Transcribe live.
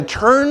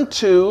Turn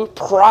to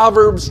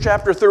Proverbs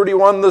chapter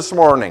 31 this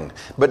morning,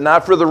 but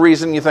not for the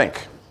reason you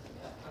think.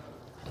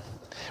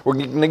 We're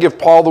going to give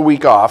Paul the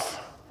week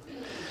off.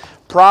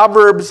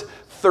 Proverbs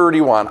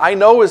 31. I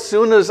know as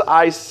soon as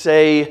I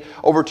say,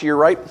 over to your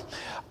right,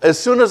 as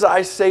soon as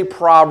I say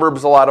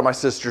Proverbs, a lot of my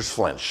sisters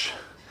flinch.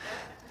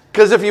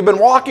 Because if you've been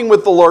walking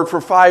with the Lord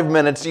for 5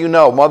 minutes, you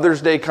know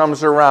Mother's Day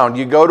comes around.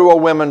 You go to a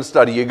women's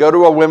study, you go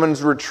to a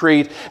women's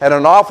retreat, and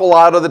an awful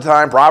lot of the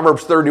time,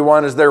 Proverbs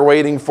 31 is there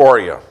waiting for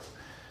you.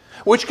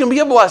 Which can be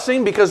a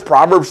blessing because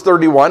Proverbs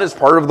 31 is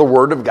part of the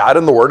Word of God,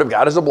 and the Word of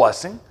God is a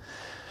blessing.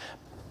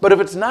 But if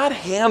it's not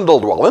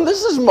handled well, and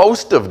this is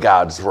most of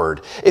God's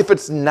Word, if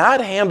it's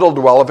not handled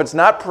well, if it's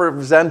not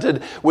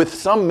presented with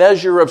some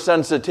measure of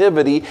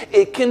sensitivity,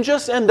 it can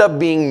just end up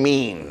being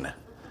mean.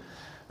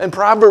 And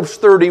Proverbs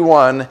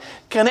 31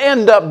 can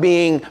end up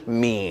being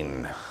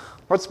mean.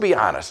 Let's be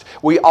honest.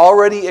 We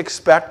already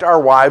expect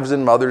our wives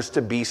and mothers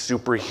to be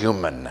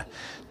superhuman,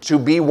 to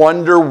be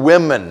Wonder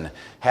Women,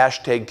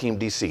 hashtag Team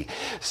DC.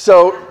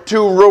 So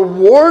to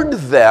reward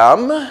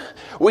them,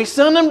 we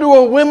send them to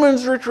a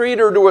women's retreat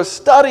or to a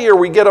study, or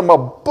we get them a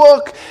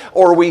book,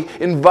 or we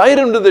invite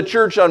them to the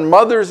church on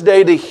Mother's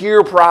Day to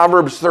hear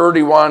Proverbs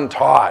 31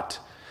 taught.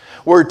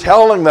 We're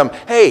telling them,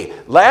 hey,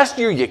 last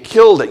year you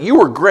killed it. You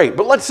were great,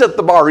 but let's set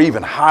the bar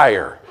even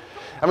higher.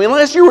 I mean,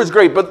 last year was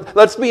great, but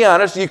let's be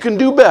honest, you can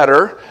do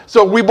better.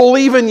 So we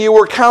believe in you.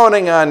 We're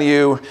counting on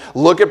you.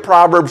 Look at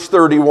Proverbs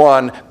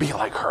 31. Be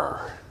like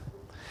her.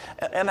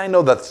 And I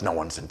know that's no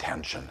one's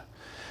intention.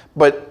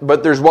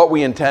 But there's what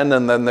we intend,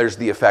 and then there's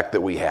the effect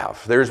that we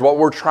have. There's what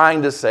we're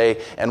trying to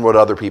say and what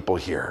other people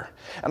hear.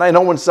 And I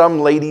know when some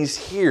ladies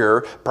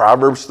hear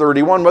Proverbs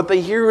 31, what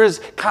they hear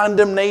is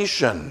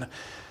condemnation.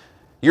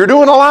 You're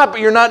doing a lot,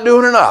 but you're not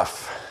doing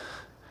enough.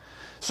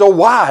 So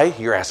why,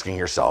 you're asking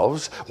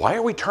yourselves, why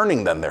are we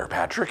turning then there,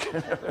 Patrick?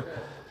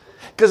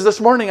 Because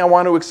this morning I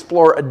want to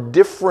explore a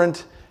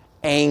different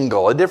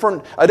angle, a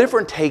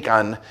different take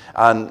on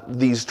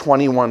these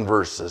 21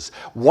 verses.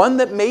 One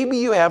that maybe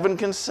you haven't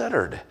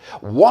considered.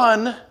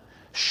 One,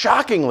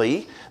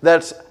 shockingly,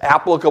 that's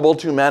applicable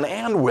to men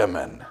and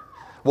women.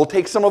 We'll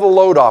take some of the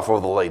load off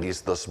of the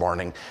ladies this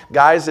morning.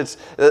 Guys, it's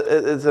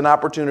an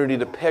opportunity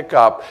to pick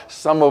up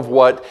some of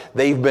what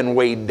they've been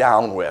weighed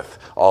down with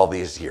all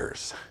these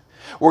years.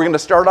 We're going to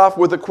start off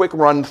with a quick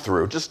run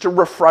through, just to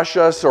refresh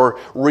us or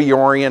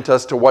reorient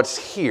us to what's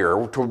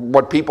here, to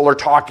what people are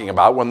talking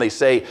about when they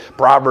say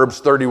Proverbs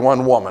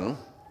 31 woman,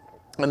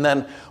 and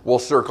then we'll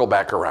circle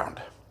back around.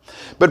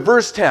 But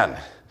verse 10,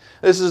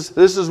 this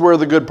is where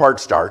the good part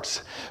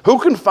starts. Who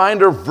can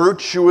find a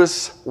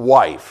virtuous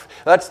wife?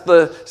 That's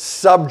the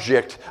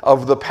subject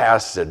of the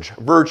passage.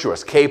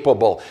 Virtuous,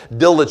 capable,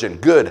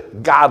 diligent,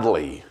 good,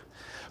 godly.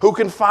 Who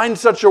can find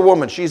such a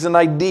woman? She's an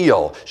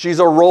ideal. She's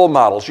a role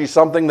model. She's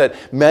something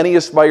that many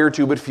aspire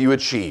to, but few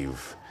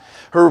achieve.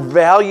 Her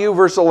value,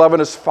 verse 11,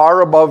 is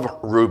far above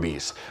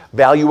rubies,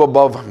 value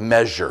above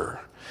measure.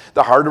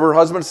 The heart of her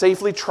husband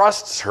safely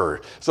trusts her,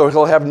 so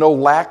he'll have no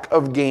lack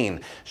of gain.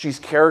 She's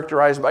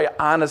characterized by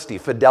honesty,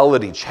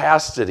 fidelity,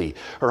 chastity.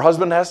 Her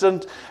husband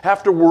doesn't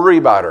have to worry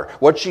about her,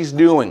 what she's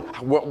doing,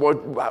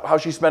 how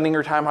she's spending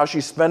her time, how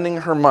she's spending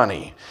her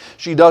money.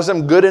 She does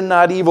him good and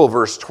not evil,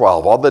 verse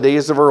 12, all the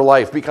days of her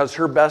life, because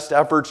her best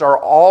efforts are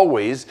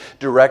always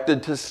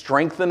directed to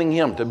strengthening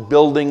him, to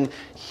building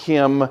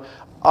him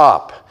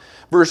up.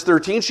 Verse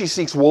 13, she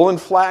seeks wool and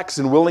flax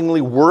and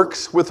willingly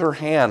works with her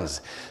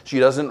hands. She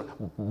doesn't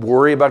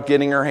worry about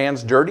getting her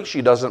hands dirty.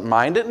 She doesn't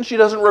mind it, and she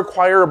doesn't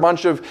require a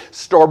bunch of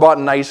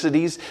store-bought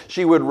niceties.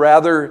 She would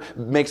rather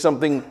make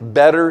something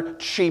better,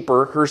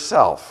 cheaper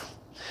herself.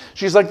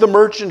 She's like the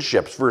merchant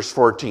ships, verse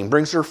 14,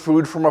 brings her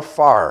food from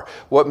afar.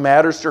 What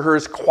matters to her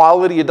is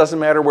quality. It doesn't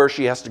matter where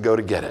she has to go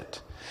to get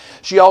it.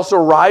 She also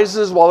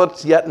rises while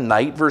it's yet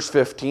night, verse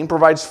 15,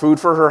 provides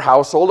food for her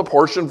household, a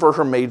portion for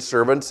her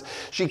maidservants.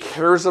 She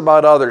cares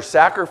about others,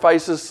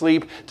 sacrifices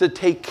sleep to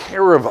take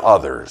care of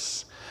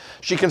others.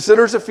 She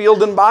considers a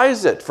field and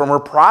buys it. From her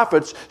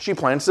profits, she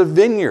plants a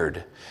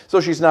vineyard.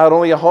 So she's not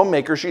only a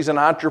homemaker, she's an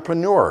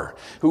entrepreneur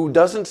who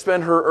doesn't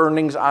spend her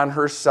earnings on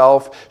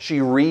herself. She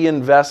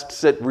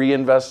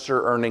reinvests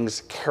her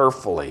earnings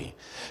carefully.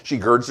 She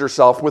girds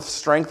herself with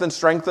strength and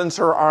strengthens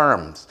her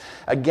arms.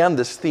 Again,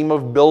 this theme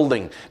of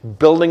building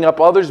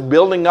up others,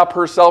 building up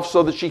herself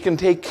so that she can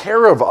take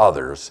care of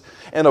others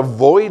and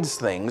avoids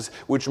things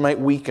which might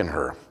weaken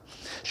her.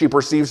 She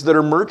perceives that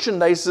her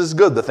merchandise is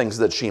good, the things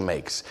that she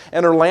makes,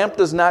 and her lamp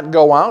does not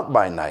go out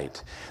by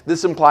night.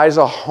 This implies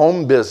a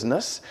home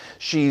business.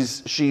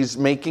 She's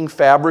making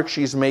fabric.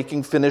 She's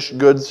making finished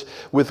goods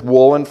with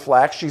wool and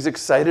flax. She's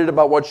excited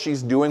about what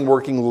she's doing,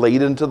 working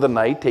late into the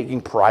night, taking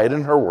pride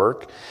in her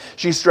work.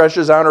 She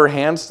stretches out her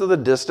hands to the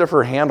distaff.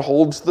 Her hand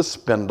holds the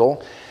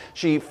spindle.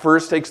 She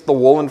first takes the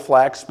wool and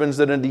flax, spins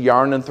it into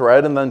yarn and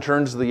thread, and then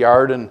turns the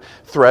yarn and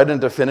thread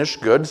into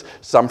finished goods,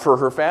 some for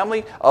her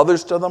family,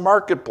 others to the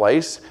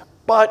marketplace.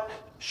 But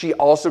she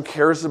also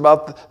cares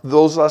about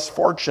those less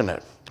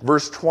fortunate.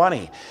 Verse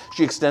 20,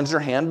 she extends her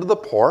hand to the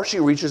poor. She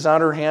reaches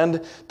out her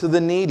hand to the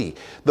needy.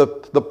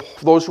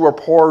 Those who are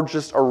poor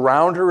just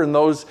around her and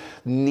those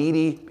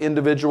needy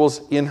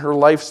individuals in her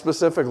life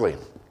specifically.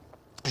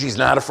 She's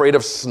not afraid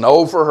of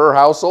snow for her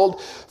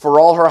household, for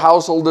all her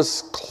household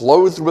is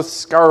clothed with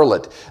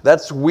scarlet.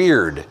 That's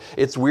weird.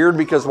 It's weird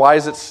because why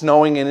is it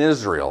snowing in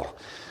Israel?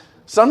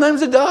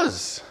 Sometimes it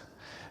does.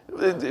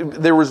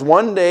 There was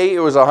one day, it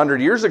was 100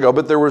 years ago,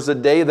 but there was a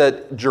day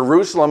that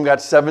Jerusalem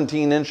got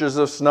 17 inches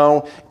of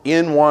snow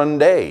in one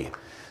day.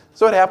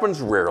 So it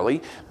happens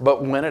rarely,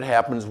 but when it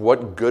happens,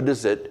 what good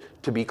is it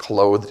to be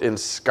clothed in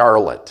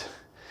scarlet?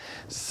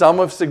 Some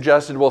have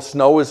suggested, well,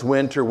 snow is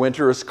winter,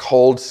 winter is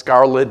cold,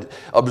 scarlet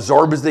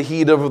absorbs the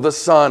heat of the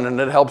sun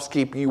and it helps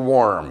keep you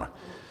warm.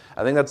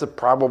 I think that's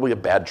probably a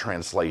bad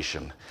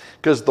translation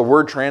because the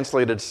word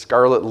translated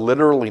scarlet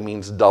literally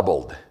means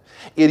doubled.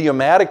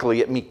 Idiomatically,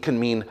 it can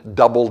mean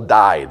double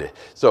dyed.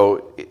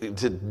 So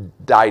to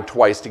dye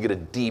twice to get a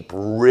deep,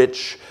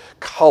 rich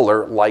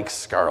color like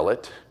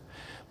scarlet,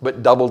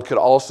 but doubled could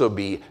also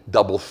be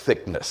double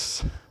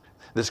thickness.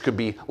 This could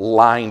be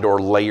lined or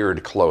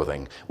layered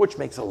clothing, which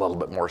makes a little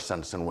bit more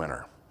sense in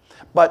winter.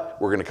 But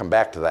we're going to come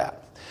back to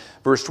that.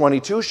 Verse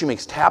 22, she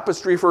makes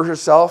tapestry for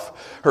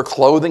herself. Her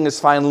clothing is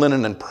fine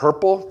linen and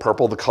purple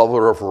the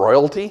color of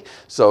royalty,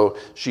 so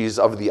she's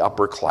of the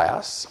upper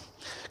class.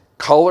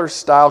 Color,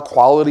 style,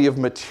 quality of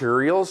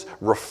materials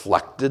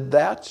reflected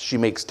that. She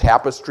makes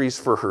tapestries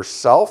for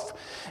herself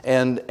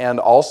and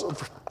also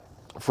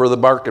for the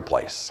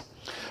marketplace.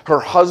 Her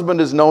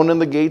husband is known in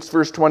the gates,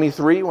 verse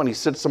 23, when he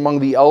sits among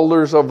the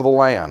elders of the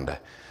land.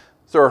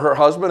 So her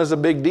husband is a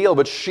big deal,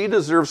 but she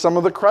deserves some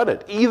of the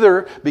credit,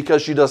 either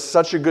because she does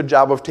such a good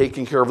job of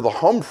taking care of the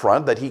home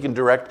front that he can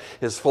direct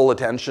his full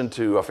attention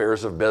to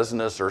affairs of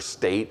business or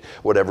state,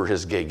 whatever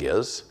his gig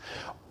is.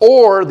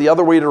 Or the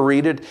other way to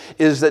read it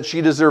is that she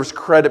deserves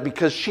credit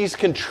because she's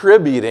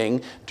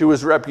contributing to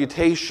his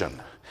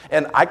reputation.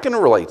 And I can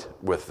relate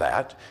with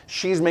that.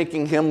 She's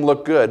making him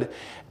look good.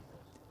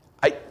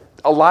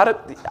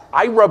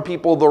 I rub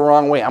people the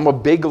wrong way. I'm a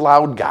big,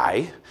 loud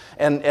guy,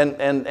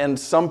 and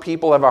some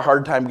people have a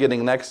hard time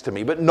getting next to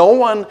me, but no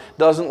one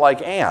doesn't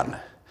like Anne.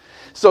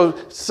 So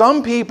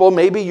some people,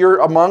 maybe you're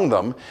among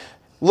them,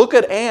 look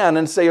at Anne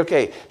and say,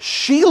 okay,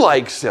 she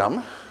likes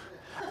him.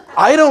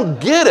 I don't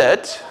get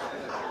it.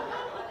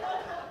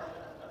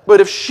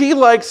 But if she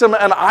likes him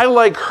and I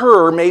like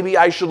her, maybe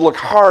I should look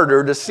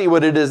harder to see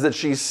what it is that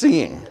she's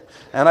seeing.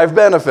 And I've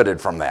benefited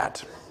from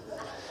that.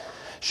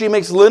 She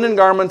makes linen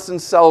garments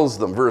and sells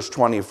them, verse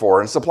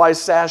 24, and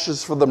supplies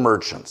sashes for the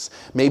merchants,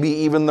 maybe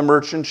even the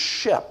merchant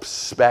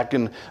ships, back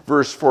in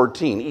verse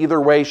 14.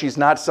 Either way, she's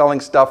not selling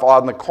stuff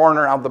on the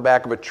corner, out the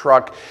back of a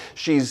truck.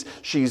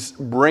 She's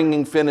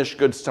bringing finished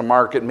goods to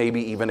market,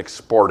 maybe even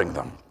exporting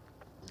them.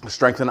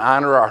 Strength and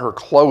honor are her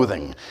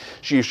clothing.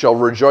 She shall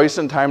rejoice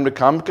in time to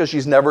come because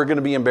she's never going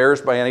to be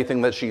embarrassed by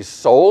anything that she's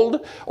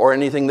sold or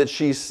anything that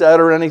she's said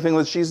or anything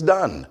that she's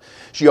done.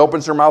 She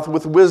opens her mouth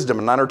with wisdom,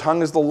 and on her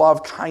tongue is the law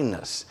of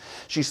kindness.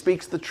 She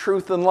speaks the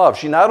truth in love.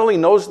 She not only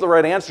knows the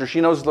right answer, she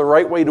knows the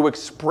right way to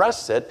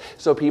express it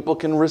so people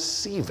can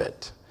receive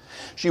it.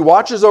 She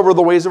watches over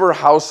the ways of her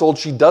household.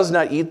 She does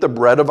not eat the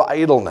bread of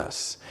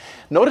idleness.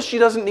 Notice she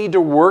doesn't need to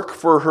work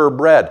for her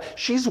bread.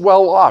 She's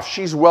well off.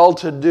 She's well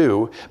to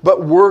do,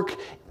 but work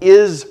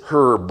is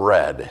her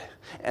bread.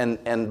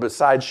 And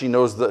besides, she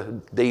knows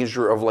the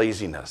danger of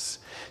laziness.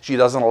 She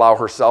doesn't allow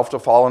herself to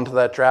fall into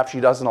that trap. She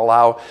doesn't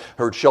allow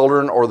her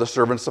children or the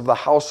servants of the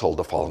household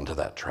to fall into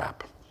that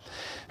trap.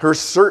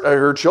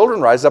 Her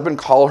children rise up and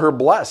call her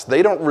blessed.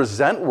 They don't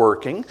resent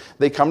working.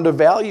 They come to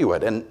value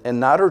it. And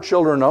not her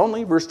children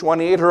only. Verse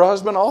 28, her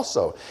husband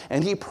also.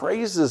 And he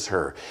praises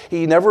her.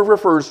 He never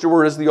refers to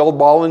her as the old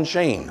ball and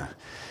chain.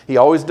 He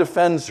always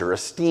defends her,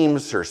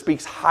 esteems her,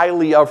 speaks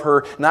highly of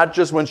her, not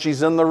just when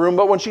she's in the room,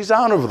 but when she's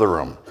out of the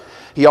room.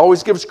 He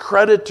always gives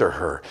credit to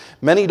her.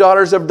 Many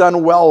daughters have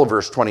done well,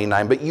 verse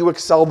 29, but you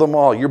excel them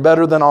all. You're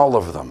better than all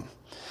of them.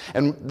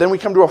 And then we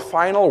come to a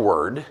final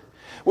word,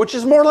 which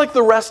is more like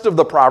the rest of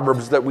the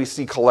Proverbs that we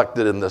see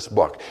collected in this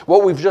book.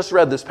 What we've just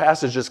read, this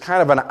passage, is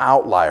kind of an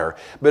outlier,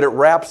 but it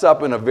wraps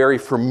up in a very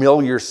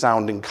familiar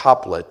sounding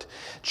couplet.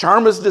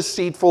 Charm is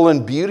deceitful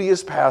and beauty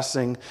is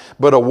passing,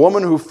 but a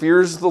woman who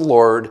fears the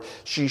Lord,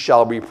 she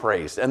shall be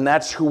praised. And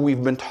that's who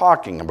we've been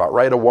talking about,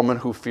 right? A woman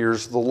who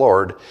fears the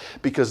Lord,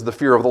 because the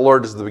fear of the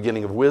Lord is the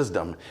beginning of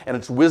wisdom. And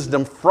it's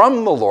wisdom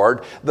from the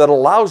Lord that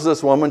allows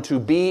this woman to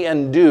be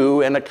and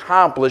do and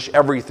accomplish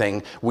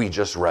everything we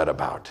just read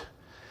about.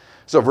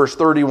 So verse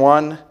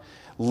 31,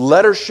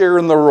 let her share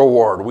in the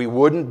reward. We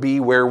wouldn't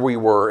be where we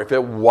were if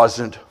it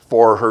wasn't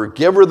for her.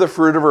 Give her the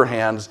fruit of her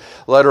hands.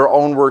 Let her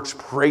own works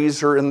praise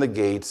her in the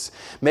gates.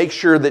 Make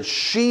sure that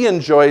she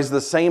enjoys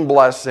the same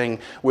blessing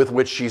with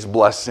which she's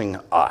blessing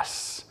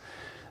us.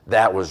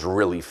 That was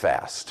really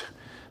fast.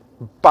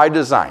 By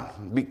design,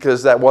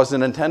 because that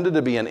wasn't intended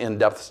to be an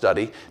in-depth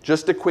study.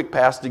 Just a quick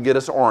pass to get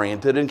us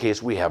oriented in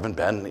case we haven't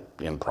been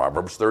in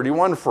Proverbs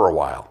 31 for a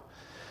while.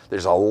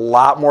 There's a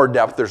lot more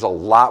depth, there's a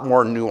lot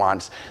more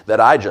nuance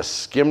that I just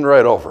skimmed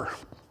right over.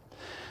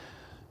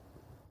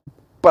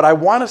 But I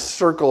want to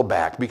circle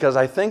back because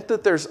I think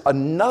that there's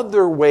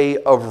another way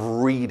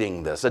of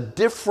reading this, a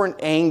different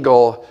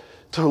angle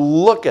to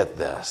look at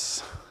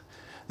this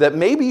that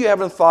maybe you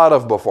haven't thought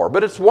of before.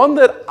 But it's one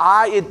that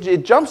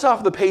it jumps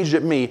off the page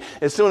at me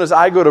as soon as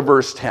I go to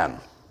verse 10.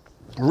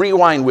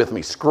 Rewind with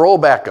me, scroll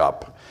back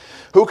up.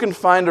 Who can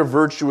find a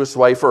virtuous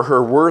wife, for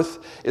her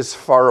worth is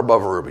far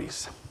above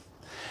rubies?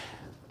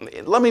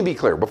 Let me be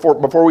clear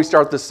before we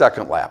start this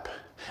second lap.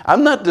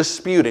 I'm not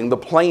disputing the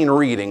plain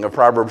reading of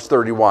Proverbs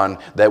 31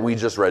 that we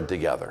just read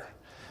together.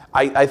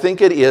 I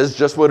think it is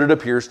just what it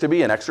appears to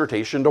be, an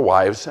exhortation to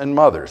wives and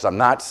mothers. I'm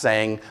not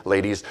saying,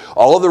 ladies,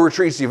 all of the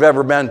retreats you've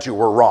ever been to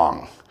were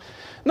wrong.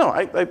 No,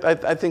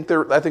 I think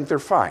they're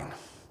fine.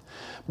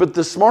 But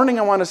this morning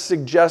I want to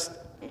suggest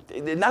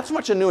not so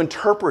much a new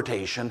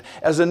interpretation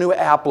as a new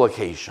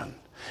application.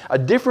 A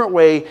different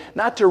way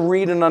not to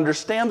read and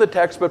understand the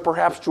text, but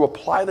perhaps to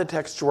apply the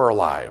text to our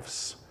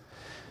lives,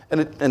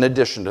 in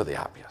addition to the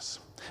obvious.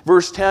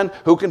 Verse 10,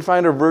 who can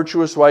find a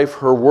virtuous wife?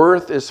 Her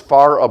worth is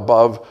far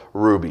above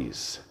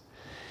rubies.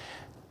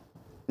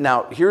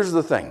 Now, here's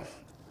the thing.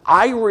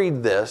 I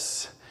read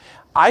this,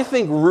 I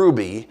think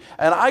ruby,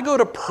 and I go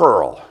to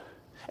pearl.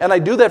 And I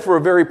do that for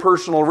a very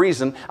personal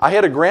reason. I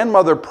had a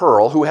grandmother,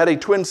 Pearl, who had a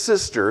twin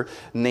sister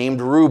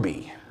named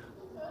Ruby.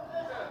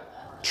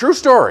 True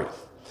story.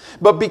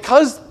 But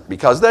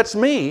because that's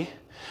me,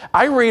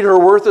 I read her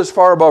worth is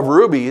far above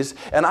rubies,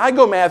 and I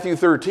go Matthew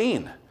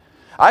 13.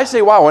 I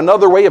say, wow,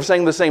 another way of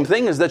saying the same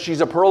thing is that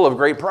she's a pearl of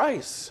great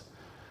price.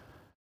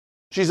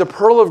 She's a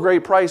pearl of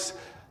great price.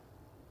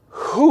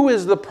 Who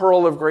is the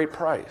pearl of great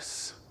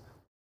price?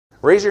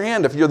 Raise your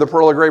hand if you're the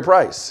pearl of great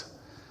price.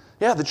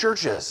 Yeah, the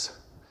church is.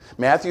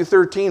 Matthew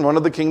 13, one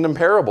of the kingdom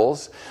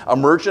parables, a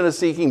merchant is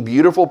seeking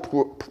beautiful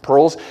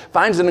pearls,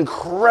 finds an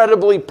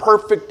incredibly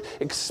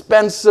perfect,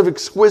 expensive,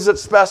 exquisite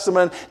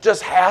specimen,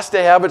 just has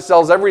to have it,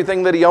 sells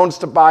everything that he owns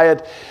to buy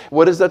it.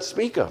 What does that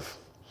speak of?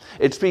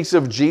 It speaks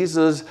of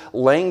Jesus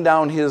laying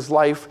down his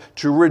life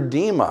to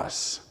redeem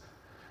us.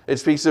 It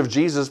speaks of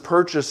Jesus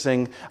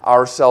purchasing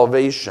our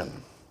salvation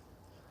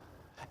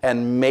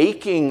and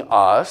making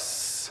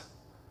us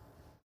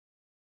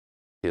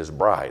his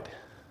bride.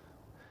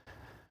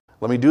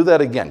 Let me do that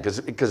again,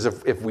 because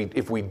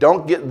if we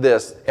don't get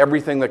this,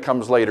 everything that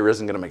comes later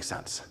isn't going to make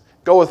sense.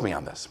 Go with me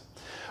on this.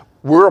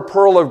 We're a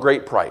pearl of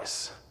great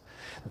price.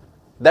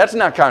 That's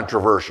not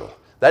controversial.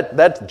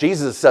 That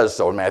Jesus says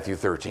so in Matthew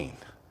 13.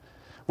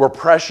 We're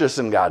precious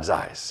in God's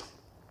eyes.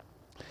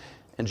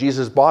 And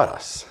Jesus bought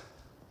us.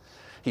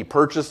 He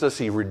purchased us.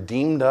 He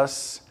redeemed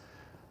us,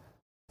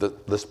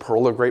 this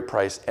pearl of great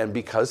price. And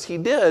because he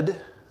did,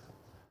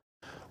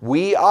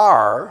 we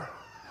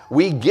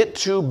get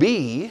to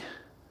be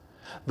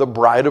the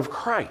bride of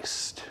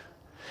Christ.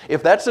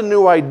 If that's a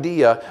new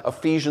idea,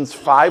 Ephesians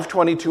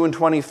 5:22 and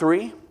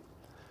 23,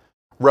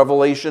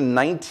 Revelation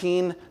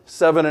 19,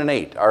 7 and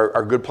 8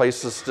 are good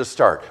places to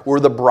start. We're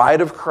the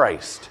bride of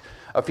Christ.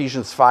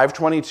 Ephesians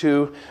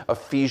 5:22,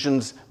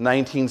 Ephesians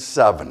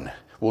 19:7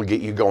 will get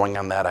you going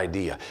on that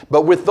idea.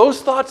 But with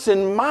those thoughts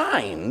in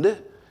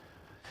mind,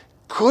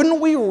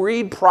 couldn't we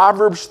read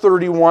Proverbs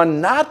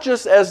 31 not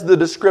just as the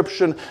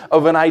description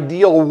of an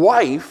ideal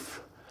wife,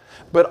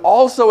 but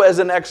also as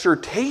an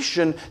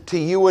exhortation to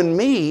you and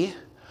me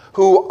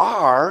who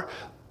are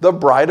the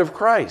bride of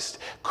Christ?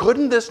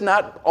 Couldn't this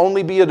not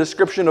only be a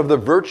description of the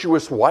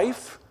virtuous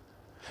wife,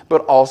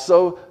 but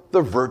also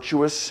the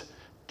virtuous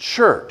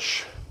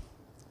church?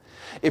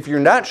 If you're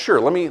not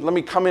sure, let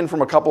me come in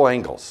from a couple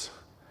angles.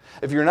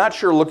 If you're not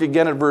sure, look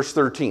again at verse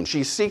 13.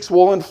 She seeks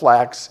wool and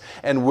flax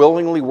and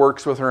willingly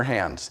works with her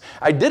hands.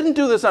 I didn't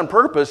do this on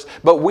purpose,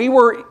 but we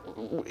were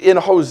in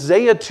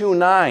Hosea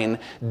 2:9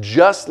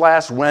 just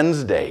last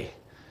Wednesday.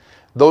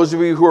 Those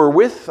of you who are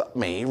with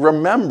me,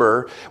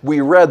 remember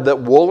we read that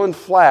wool and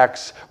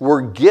flax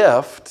were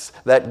gifts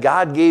that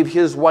God gave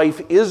his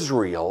wife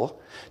Israel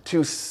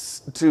to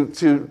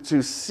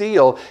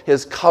seal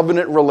his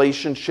covenant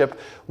relationship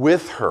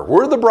with her.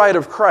 We're the bride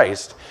of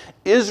Christ.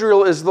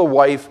 Israel is the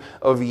wife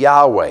of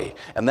Yahweh.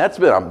 And that's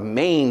been a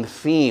main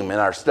theme in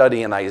our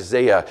study in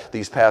Isaiah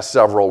these past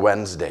several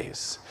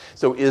Wednesdays.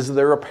 So is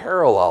there a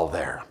parallel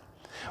there?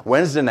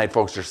 Wednesday night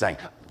folks are saying,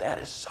 that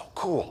is so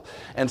cool.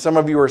 And some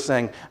of you are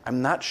saying,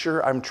 I'm not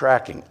sure I'm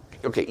tracking.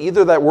 Okay,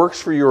 either that works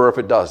for you or if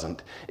it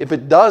doesn't. If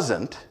it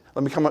doesn't,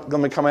 let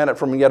me come at it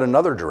from yet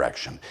another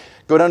direction.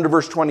 Go down to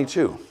verse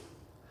 22.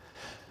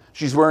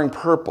 She's wearing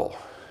purple.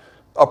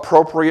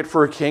 Appropriate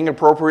for a king,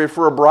 appropriate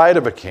for a bride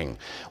of a king.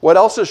 What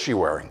else is she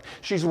wearing?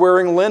 She's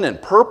wearing linen.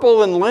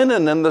 Purple and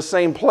linen in the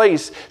same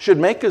place should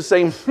make us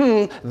say,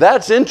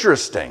 that's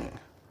interesting.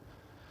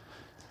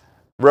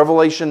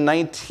 Revelation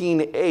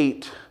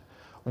 19:8,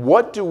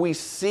 what do we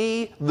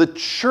see the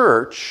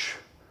church,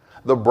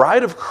 the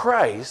bride of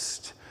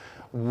Christ,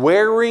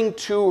 wearing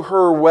to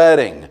her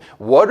wedding?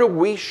 What do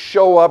we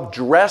show up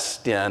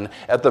dressed in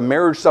at the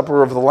marriage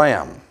supper of the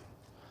Lamb?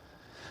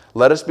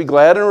 Let us be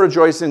glad and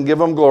rejoice and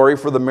give him glory,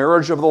 for the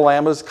marriage of the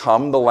Lamb has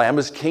come. The Lamb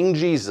is King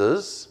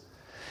Jesus,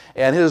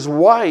 And his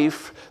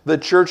wife, the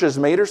church, has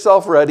made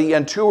herself ready,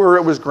 and to her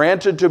it was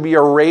granted to be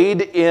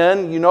arrayed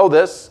in, you know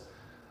this,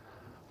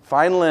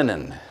 fine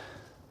linen,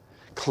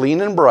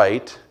 clean and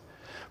bright,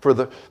 for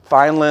the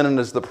fine linen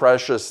is the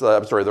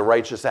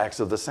righteous acts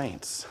of the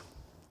saints.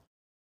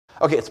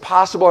 Okay, it's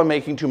possible I'm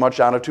making too much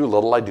out of too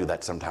little. I do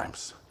that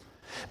sometimes.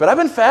 But I've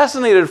been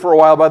fascinated for a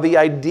while by the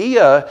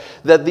idea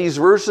that these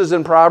verses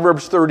in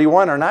Proverbs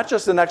 31 are not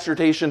just an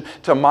exhortation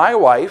to my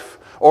wife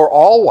or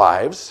all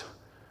wives.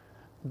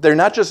 They're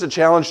not just a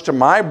challenge to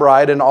my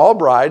bride and all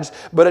brides,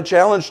 but a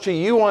challenge to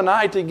you and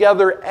I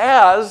together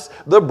as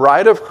the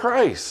bride of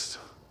Christ.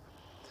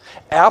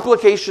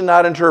 Application,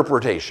 not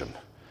interpretation.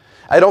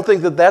 I don't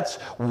think that that's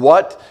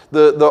what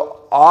the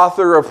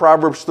author of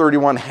Proverbs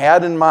 31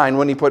 had in mind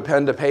when he put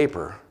pen to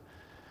paper.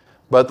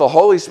 But the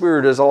Holy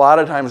Spirit is a lot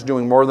of times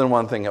doing more than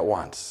one thing at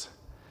once.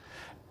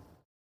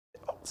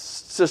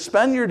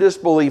 Suspend your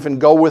disbelief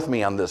and go with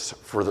me on this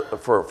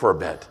for a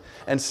bit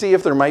and see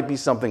if there might be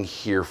something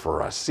here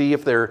for us. See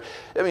if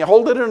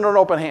hold it in an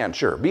open hand,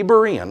 sure. Be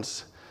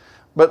Bereans,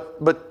 but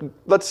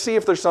let's see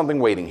if there's something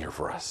waiting here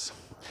for us.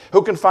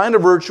 Who can find a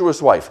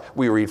virtuous wife?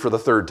 We read for the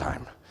third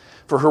time.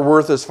 For her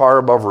worth is far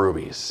above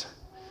rubies.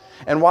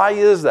 And why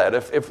is that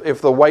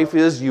if the wife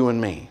is you and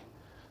me?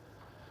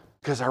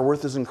 Because our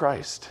worth is in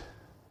Christ.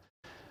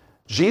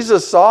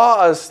 Jesus saw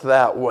us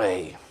that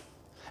way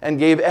and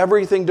gave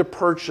everything to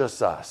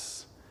purchase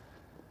us.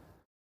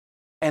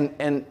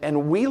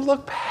 And we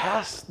look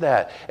past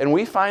that and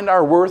we find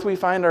our worth, we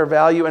find our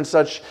value in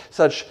such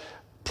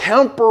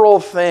temporal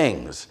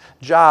things,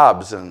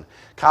 jobs and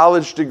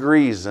college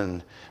degrees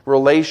and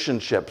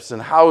relationships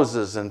and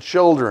houses and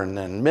children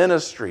and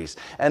ministries.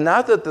 And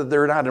not that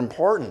they're not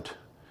important,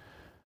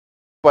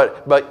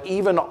 but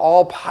even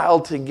all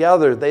piled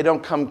together, they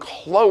don't come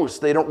close.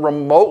 They don't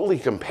remotely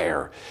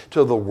compare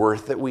to the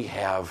worth that we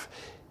have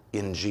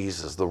in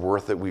Jesus, the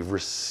worth that we've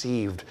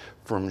received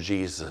from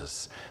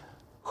Jesus,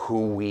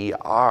 who we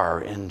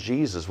are in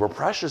Jesus. We're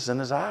precious in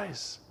his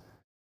eyes.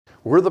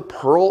 We're the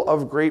pearl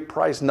of great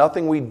price.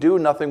 Nothing we do,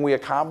 nothing we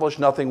accomplish,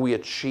 nothing we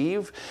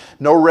achieve,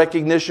 no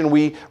recognition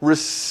we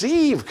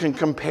receive can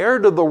compare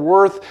to the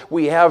worth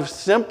we have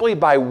simply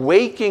by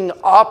waking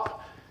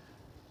up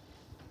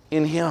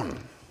in him.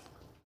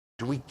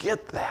 Do we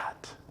get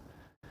that?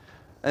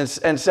 And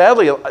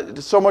sadly,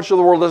 so much of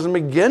the world doesn't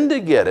begin to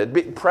get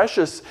it.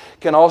 Precious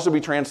can also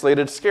be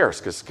translated scarce,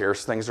 because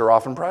scarce things are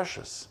often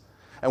precious.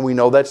 And we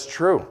know that's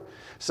true.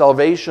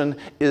 Salvation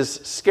is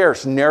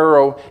scarce.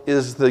 Narrow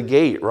is the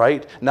gate,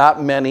 right?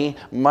 Not many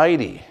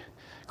mighty.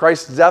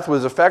 Christ's death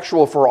was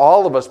effectual for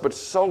all of us, but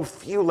so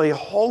few lay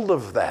hold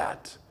of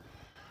that.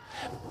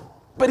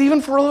 But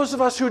even for those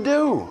of us who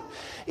do,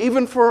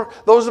 even for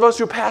those of us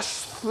who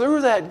pass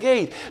through that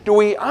gate, do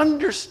we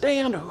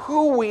understand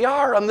who we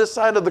are on this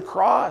side of the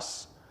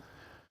cross?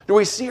 Do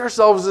we see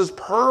ourselves as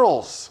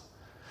pearls?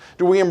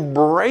 Do we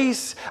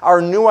embrace our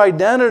new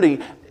identity?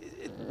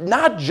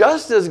 Not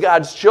just as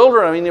God's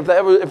children. I mean, if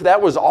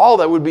that was all,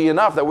 that would be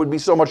enough. That would be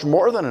so much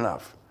more than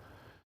enough.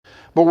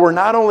 But we're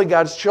not only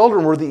God's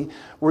children,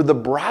 we're the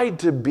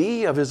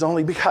bride-to-be of his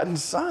only begotten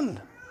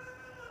Son.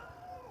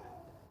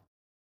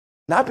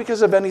 Not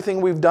because of anything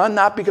we've done,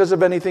 not because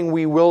of anything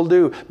we will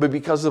do, but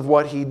because of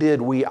what he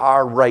did. We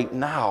are right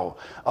now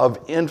of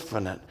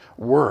infinite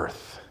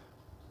worth.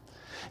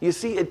 You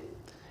see,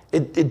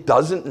 it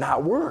doesn't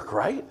not work,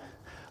 right?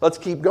 Let's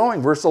keep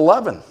going. Verse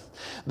 11.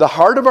 The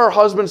heart of our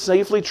husband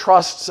safely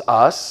trusts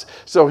us,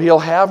 so he'll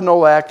have no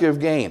lack of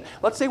gain.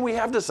 Let's say we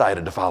have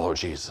decided to follow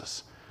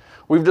Jesus.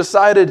 We've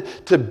decided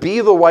to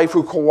be the wife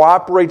who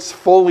cooperates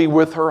fully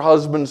with her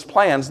husband's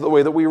plans the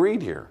way that we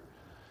read here.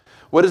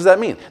 What does that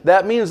mean?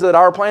 That means that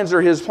our plans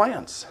are his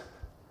plans.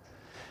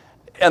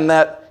 And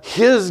that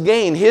his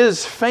gain,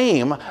 his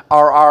fame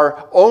are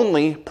our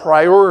only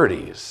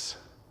priorities.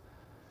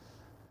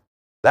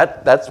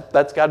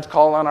 That's God's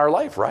call on our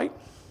life, right?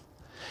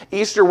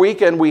 Easter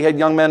weekend, we had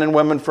young men and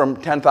women from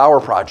 10th Hour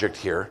Project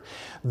here.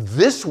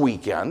 This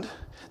weekend,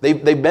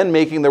 they've been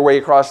making their way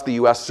across the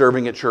U.S.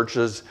 serving at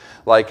churches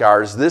like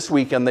ours. This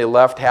weekend, they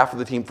left half of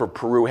the team for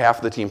Peru, half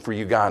of the team for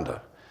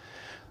Uganda.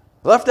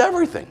 Left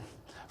everything.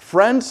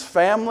 Friends,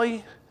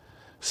 family,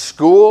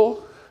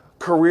 school,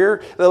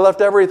 career. They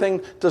left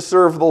everything to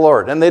serve the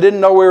Lord. And they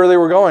didn't know where they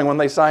were going when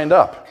they signed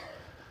up.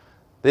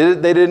 They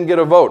didn't get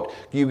a vote,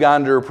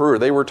 Uganda or Peru.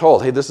 They were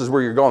told, hey, this is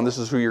where you're going. This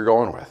is who you're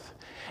going with.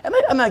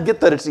 And I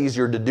get that it's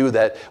easier to do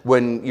that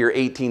when you're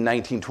 18,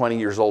 19, 20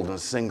 years old and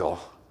single.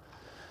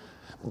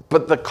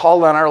 But the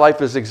call on our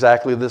life is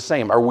exactly the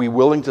same. Are we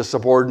willing to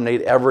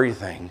subordinate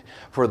everything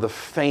for the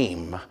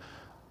fame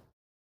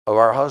of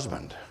our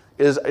husband?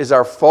 Is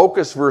our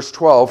focus, verse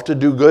 12, to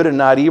do good and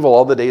not evil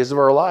all the days of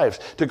our lives?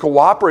 To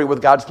cooperate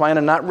with God's plan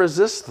and not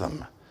resist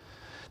them?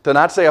 To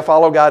not say, I'll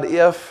follow God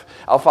if,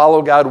 I'll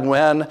follow God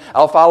when,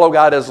 I'll follow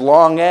God as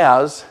long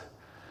as.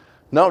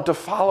 No, to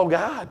follow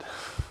God.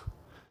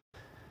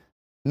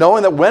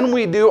 Knowing that when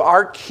we do,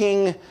 our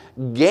King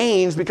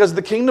gains because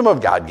the kingdom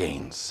of God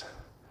gains.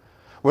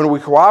 When we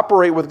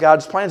cooperate with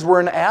God's plans, we're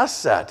an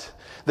asset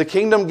The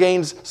kingdom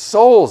gains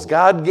souls.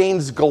 God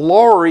gains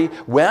glory.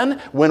 When?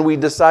 When we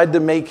decide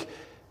to make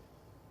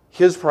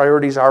His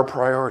priorities our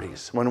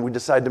priorities. When we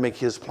decide to make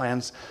His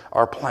plans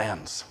our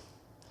plans.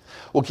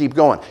 We'll keep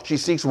going. She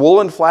seeks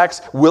wool and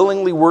flax,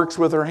 willingly works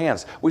with her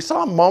hands. We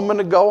saw a moment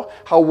ago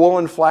how wool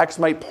and flax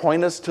might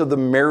point us to the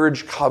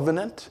marriage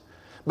covenant.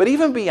 But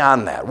even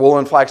beyond that, wool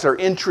and flax are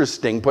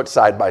interesting put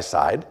side by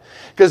side.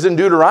 Because in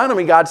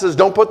Deuteronomy, God says,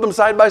 don't put them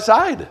side by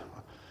side.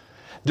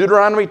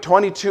 Deuteronomy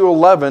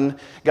 22:11,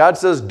 God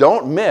says,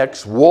 don't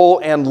mix wool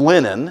and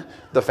linen,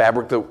 the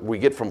fabric that we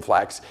get from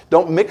flax,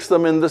 don't mix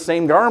them in the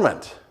same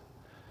garment.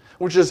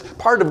 Which is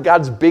part of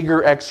God's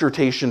bigger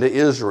exhortation to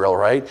Israel,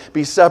 right?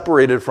 Be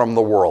separated from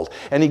the world.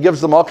 And He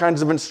gives them all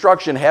kinds of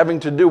instruction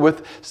having to do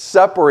with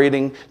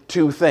separating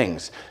two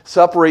things.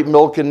 Separate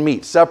milk and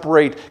meat.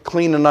 Separate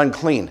clean and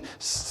unclean.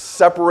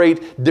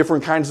 Separate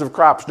different kinds of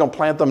crops. Don't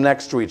plant them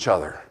next to each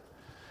other.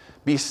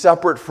 Be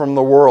separate from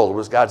the world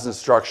was God's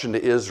instruction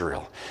to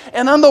Israel.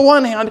 And on the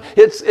one hand,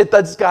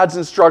 that's God's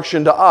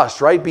instruction to us,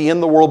 right? Be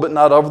in the world but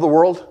not of the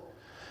world.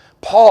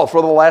 Paul,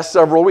 for the last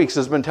several weeks,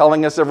 has been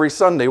telling us every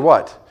Sunday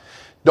what?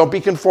 Don't be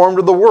conformed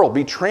to the world.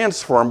 Be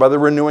transformed by the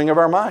renewing of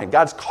our mind.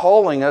 God's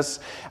calling us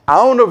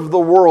out of the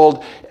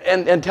world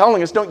and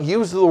telling us don't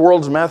use the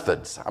world's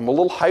methods. I'm a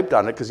little hyped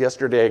on it because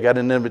yesterday I got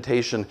an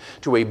invitation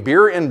to a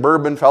beer and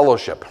bourbon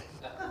fellowship.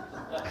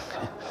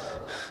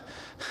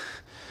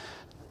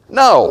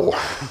 No.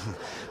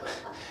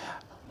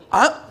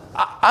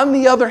 On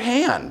the other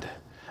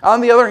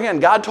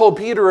hand, God told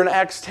Peter in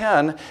Acts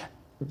 10,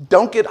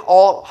 don't get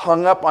all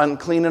hung up on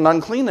clean and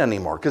unclean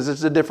anymore because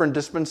it's a different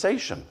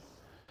dispensation.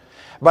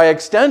 By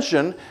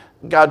extension,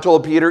 God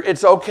told Peter,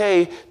 it's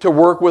okay to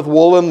work with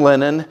wool and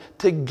linen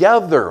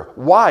together.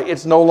 Why?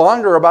 It's no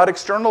longer about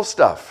external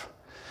stuff.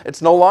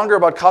 It's no longer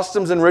about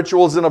customs and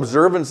rituals and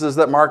observances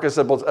that mark us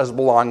as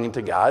belonging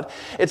to God.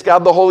 It's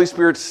God the Holy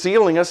Spirit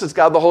sealing us. It's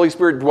God the Holy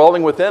Spirit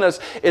dwelling within us.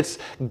 It's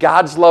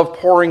God's love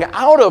pouring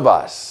out of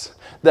us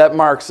that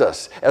marks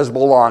us as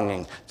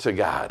belonging to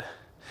God.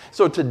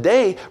 So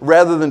today,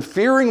 rather than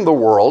fearing the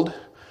world,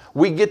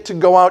 we get to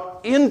go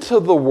out into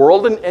the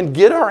world and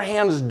get our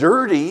hands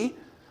dirty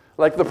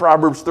like the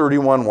Proverbs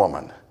 31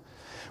 woman.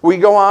 We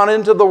go out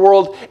into the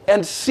world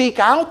and seek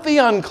out the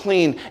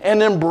unclean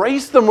and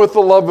embrace them with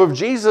the love of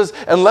Jesus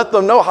and let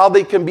them know how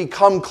they can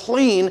become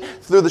clean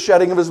through the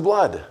shedding of His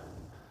blood.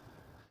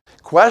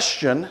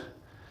 Question,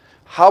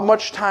 how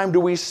much time do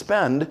we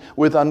spend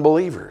with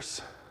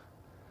unbelievers?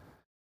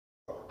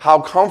 How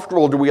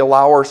comfortable do we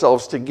allow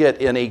ourselves to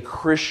get in a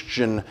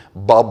Christian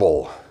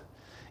bubble?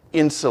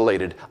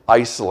 Insulated,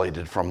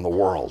 isolated from the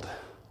world.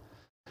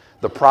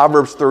 The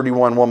Proverbs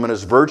 31 woman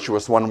is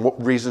virtuous. One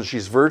reason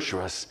she's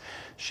virtuous,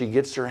 she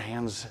gets her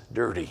hands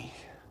dirty.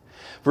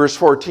 Verse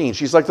 14,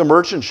 she's like the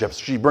merchant ships.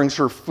 She brings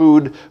her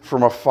food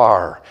from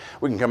afar.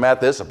 We can come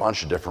at this a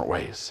bunch of different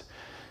ways.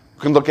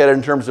 We can look at it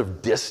in terms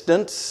of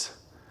distance.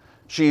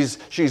 She's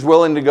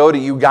willing to go to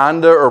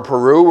Uganda or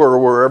Peru or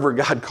wherever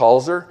God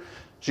calls her.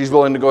 She's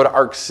willing to go to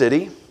Ark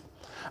City.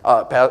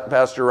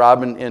 Pastor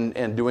Rob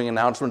in doing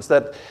announcements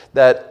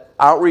that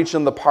outreach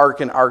in the park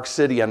in Ark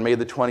City on May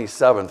the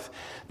 27th,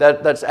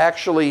 that's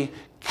actually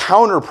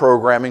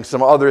counter-programming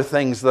some other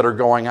things that are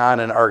going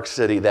on in Ark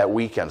City that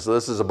weekend. So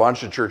this is a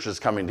bunch of churches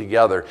coming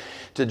together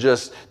to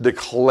just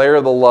declare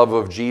the love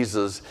of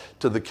Jesus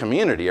to the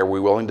community. Are we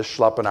willing to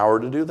schlep an hour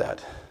to do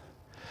that?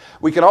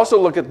 We can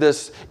also look at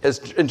this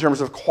as in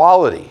terms of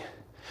quality.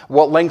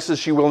 What lengths is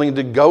she willing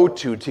to go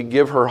to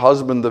give her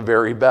husband the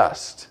very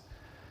best?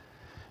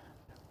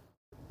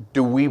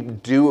 Do we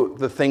do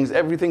the things,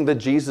 everything that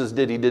Jesus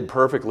did, He did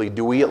perfectly.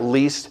 Do we at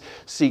least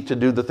seek to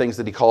do the things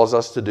that He calls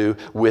us to do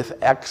with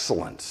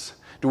excellence?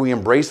 Do we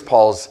embrace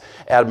Paul's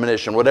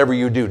admonition? Whatever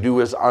you do,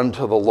 do as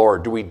unto the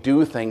Lord. Do we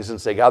do things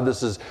and say, God,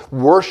 this is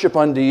worship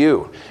unto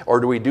you? Or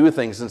do we do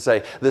things and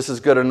say, this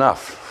is good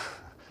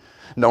enough?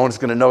 No one's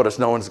going to notice.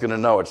 No one's going to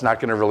know. It's not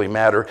going to really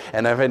matter.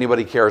 And if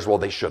anybody cares, well,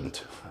 they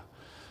shouldn't.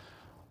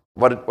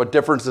 What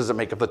difference does it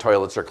make if the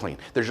toilets are clean?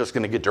 They're just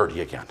going to get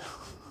dirty again.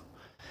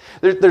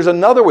 There's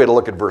another way to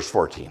look at verse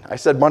 14. I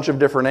said a bunch of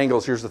different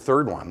angles. Here's the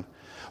third one.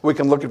 We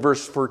can look at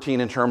verse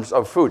 14 in terms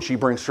of food. She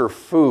brings her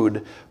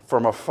food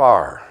from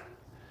afar.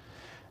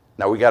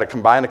 Now we got to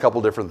combine a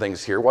couple different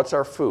things here. What's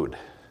our food?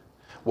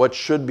 What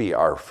should be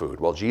our food?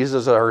 Well,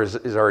 Jesus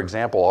is our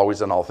example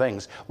always in all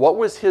things. What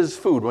was His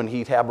food when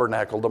He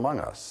tabernacled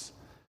among us?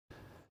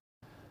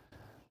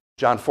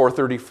 John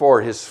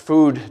 4:34, His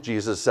food,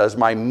 Jesus says,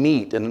 my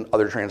meat, in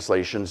other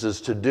translations, is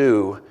to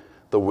do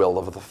the will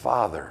of the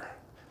Father.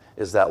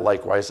 Is that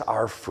likewise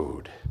our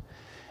food?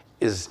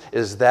 Is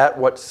that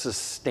what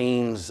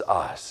sustains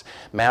us?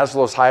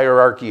 Maslow's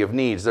hierarchy of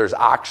needs, there's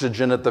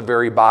oxygen at the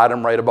very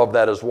bottom, right above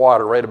that is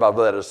water, right above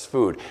that is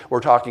food.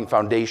 We're talking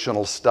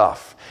foundational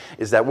stuff.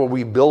 Is that what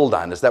we build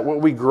on? Is that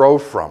what we grow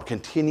from?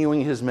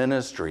 Continuing His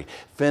ministry,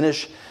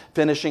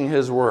 finishing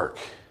His work?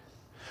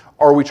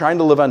 Or are we trying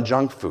to live on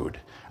junk food?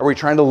 Are we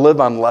trying to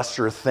live on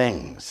lesser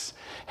things?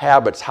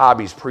 Habits,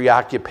 hobbies,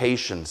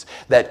 preoccupations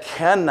that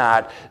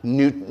cannot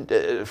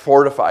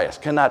fortify us,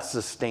 cannot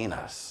sustain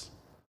us.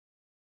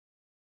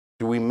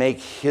 make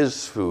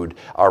his food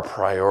our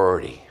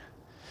priority?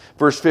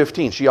 Verse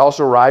 15, she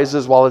also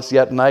rises while it's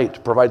yet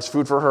night, provides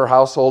food for her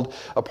household,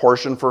 a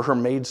portion for her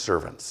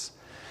maidservants.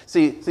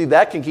 See,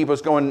 that can keep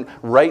us going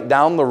right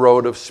down the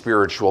road of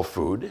spiritual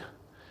food.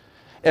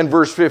 In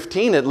verse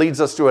 15, it leads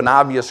us to an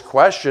obvious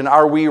question.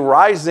 Are we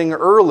rising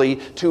early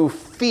to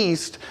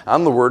feast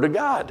on the Word of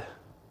God?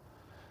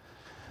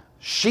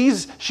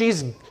 She's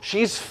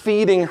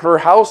feeding her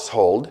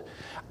household.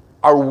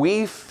 Are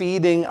we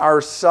feeding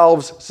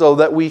ourselves so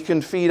that we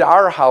can feed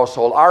our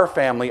household, our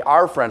family,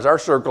 our friends, our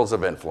circles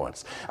of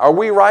influence? Are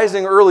we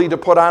rising early to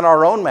put on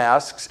our own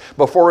masks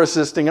before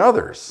assisting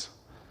others?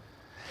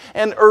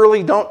 And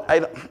early,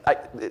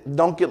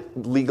 don't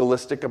get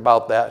legalistic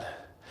about that.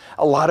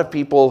 A lot of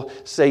people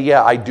say,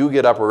 yeah, I do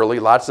get up early.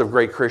 Lots of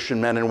great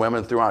Christian men and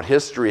women throughout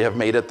history have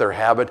made it their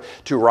habit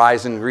to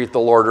rise and greet the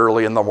Lord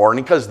early in the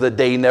morning because the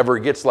day never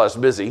gets less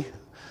busy,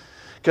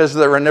 because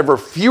there are never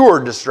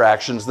fewer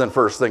distractions than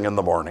first thing in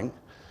the morning.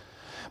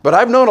 But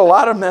I've known a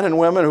lot of men and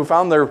women who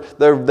found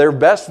their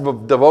best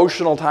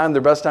devotional time,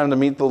 their best time to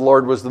meet the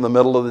Lord was in the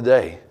middle of the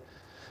day.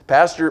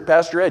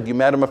 Pastor Ed, you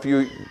met him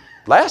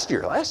last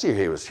year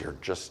he was here,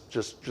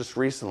 just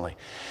recently.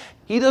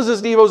 He does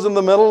his devos in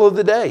the middle of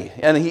the day,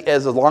 and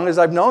as long as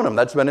I've known him,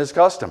 that's been his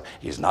custom.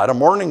 He's not a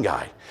morning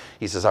guy.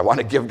 He says, I want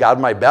to give God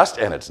my best,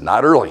 and it's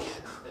not early.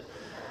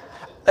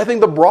 I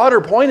think the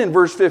broader point in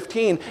verse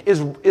 15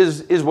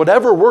 is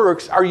whatever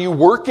works, are you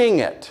working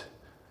it?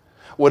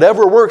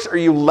 Whatever works, are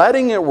you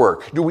letting it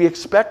work? Do we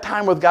expect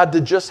time with God to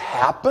just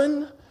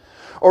happen?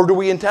 Or do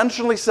we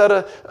intentionally set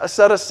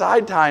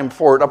aside time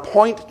for it,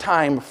 appoint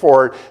time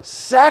for it,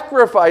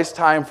 sacrifice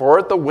time for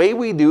it the way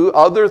we do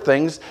other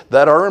things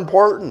that are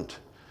important?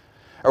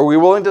 Are we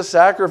willing to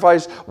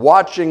sacrifice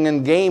watching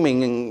and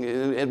gaming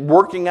and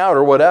working out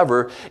or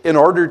whatever in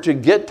order to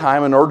get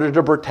time, in order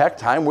to protect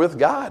time with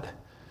God?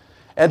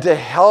 And to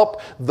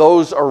help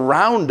those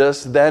around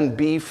us then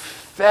be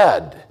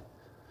fed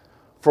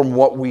from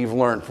what we've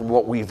learned, from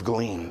what we've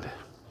gleaned.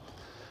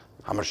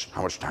 How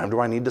much time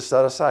do I need to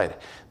set aside?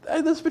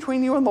 That's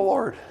between you and the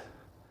Lord.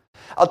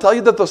 I'll tell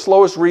you that the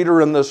slowest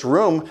reader in this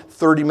room,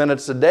 30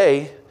 minutes a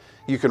day,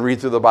 you can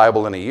read through the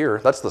Bible in a year.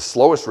 That's the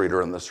slowest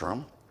reader in this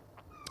room.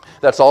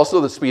 That's also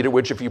the speed at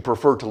which, if you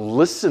prefer to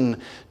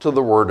listen to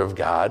the Word of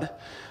God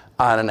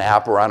on an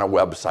app or on a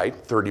website,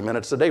 30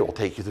 minutes a day will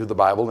take you through the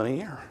Bible in a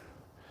year.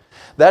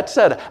 That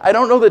said, I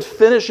don't know that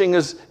finishing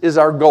is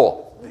our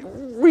goal.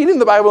 Reading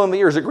the Bible in the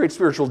year is a great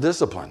spiritual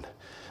discipline.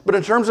 But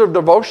in terms of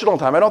devotional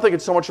time, I don't think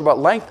it's so much about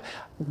length.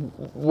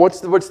 What's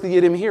the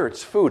idiom here?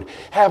 It's food.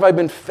 Have I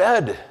been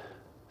fed?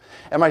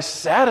 Am I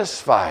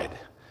satisfied?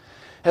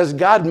 Has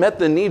God met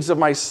the needs of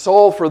my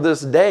soul for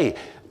this day?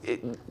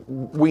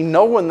 We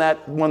know when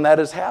that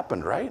has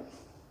happened, right?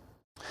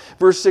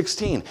 Verse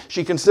 16,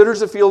 she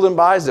considers a field and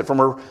buys it. From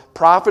her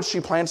profits she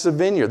plants a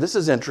vineyard. This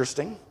is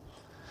interesting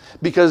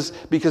because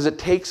it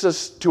takes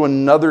us to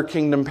another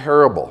kingdom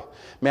parable.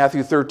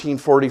 Matthew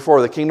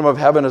 13:44, the kingdom of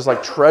heaven is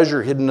like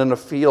treasure hidden in a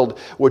field,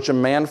 which a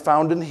man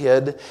found and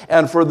hid,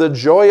 and for the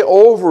joy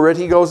over it,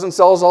 he goes and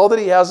sells all that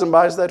he has and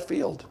buys that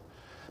field.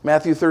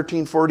 Matthew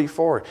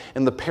 13:44,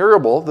 in the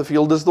parable, the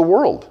field is the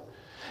world.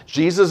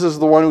 Jesus is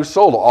the one who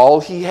sold all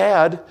he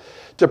had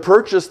to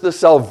purchase the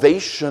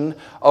salvation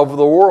of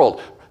the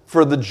world.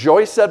 For the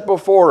joy set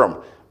before him,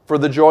 for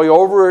the joy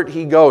over it,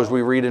 he goes.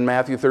 We read in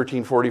Matthew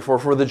 13:44,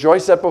 for the joy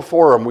set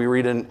before him, we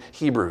read in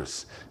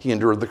Hebrews, he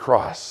endured the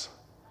cross.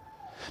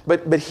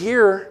 But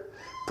here,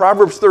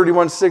 Proverbs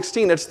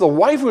 31:16, it's the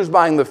wife who's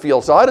buying the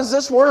field. So how does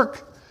this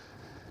work?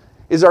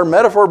 Is our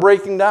metaphor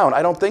breaking down?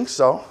 I don't think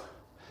so.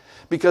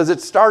 Because it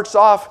starts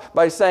off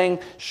by saying,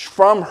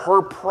 from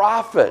her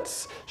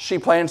profits, she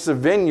plants a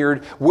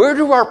vineyard. Where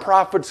do our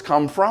profits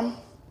come from?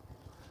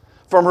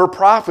 From her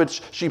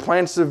profits, she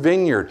plants a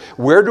vineyard.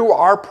 Where do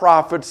our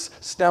profits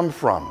stem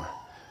from?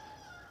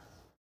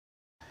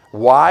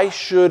 Why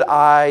should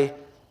I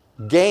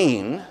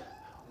gain?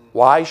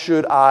 Why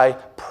should I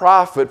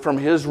profit from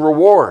his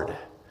reward?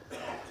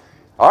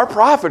 Our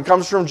profit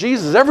comes from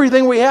Jesus.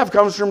 Everything we have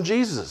comes from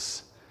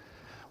Jesus.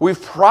 We've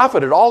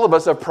profited. All of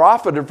us have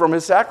profited from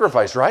his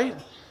sacrifice, right?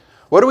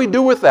 What do we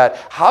do with that?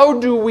 How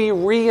do we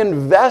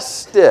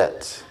reinvest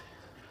it?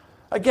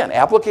 Again,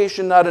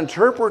 application, not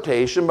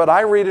interpretation, but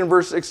I read in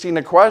verse 16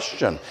 a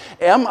question.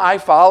 Am I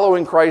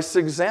following Christ's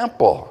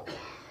example?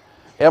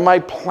 Am I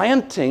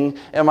planting?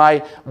 Am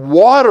I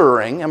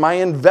watering? Am I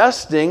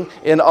investing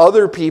in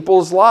other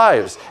people's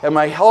lives? Am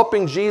I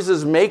helping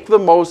Jesus make the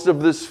most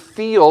of this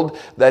field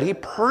that he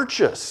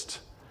purchased?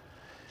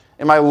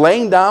 Am I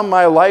laying down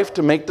my life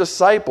to make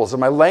disciples?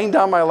 Am I laying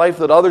down my life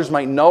that others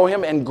might know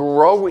him and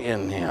grow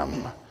in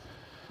him?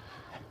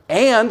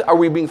 And are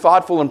we being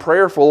thoughtful and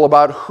prayerful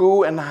about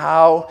who and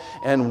how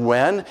and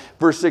when?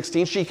 Verse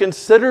 16, she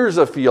considers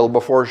a field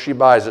before she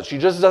buys it. She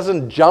just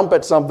doesn't jump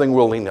at something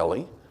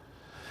willy-nilly.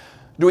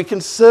 Do we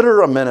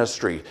consider a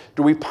ministry?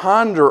 Do we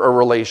ponder a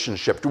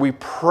relationship? Do we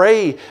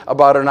pray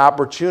about an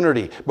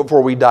opportunity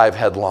before we dive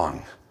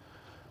headlong?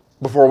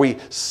 Before we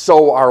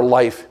sow our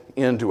life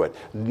into it.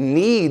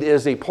 Need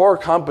is a poor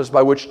compass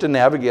by which to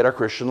navigate our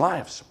Christian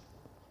lives.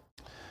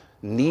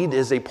 Need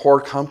is a poor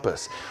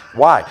compass.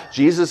 Why?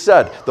 Jesus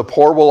said, the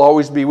poor will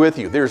always be with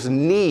you. There's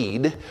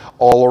need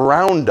all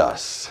around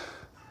us.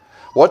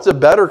 What's a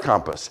better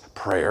compass?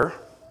 Prayer.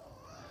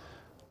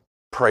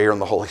 Prayer in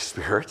the Holy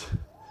Spirit.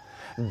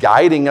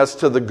 Guiding us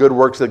to the good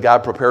works that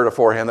God prepared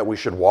beforehand that we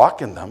should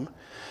walk in them.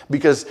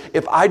 Because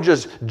if I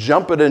just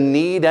jump at a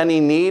need, any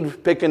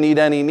need, pick a need,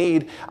 any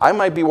need, I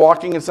might be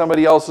walking in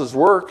somebody else's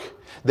work.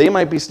 They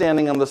might be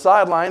standing on the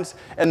sidelines,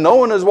 and no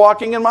one is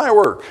walking in my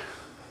work.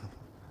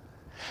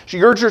 She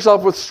girds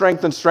herself with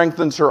strength and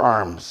strengthens her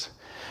arms.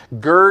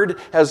 Gird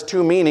has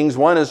two meanings.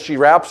 One is she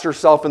wraps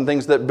herself in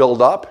things that build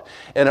up,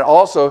 and it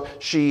also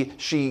she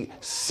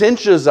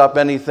cinches up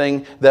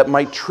anything that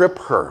might trip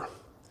her.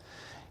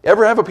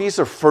 Ever have a piece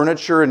of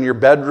furniture in your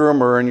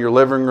bedroom or in your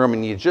living room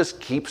and you just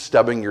keep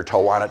stubbing your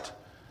toe on it?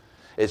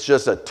 It's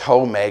just a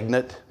toe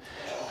magnet.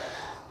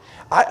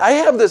 I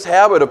have this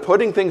habit of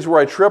putting things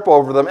where I trip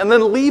over them and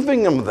then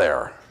leaving them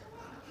there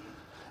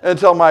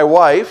until my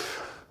wife,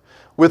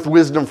 with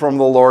wisdom from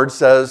the Lord,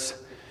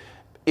 says,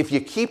 if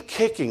you keep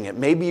kicking it,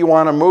 maybe you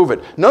want to move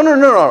it. No,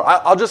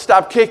 I'll just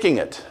stop kicking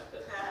it.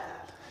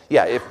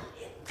 Yeah,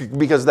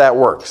 because that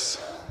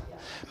works.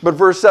 But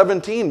verse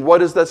 17,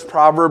 what is this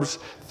Proverbs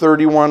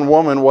 31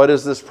 woman, what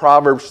is this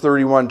Proverbs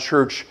 31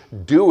 church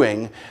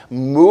doing?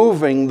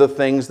 Moving the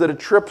things that it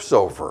trips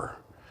over.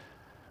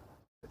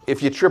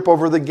 If you trip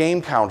over the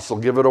game console,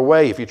 give it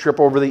away. If you trip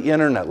over the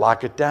internet,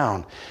 lock it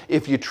down.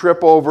 If you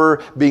trip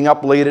over being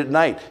up late at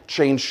night,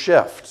 change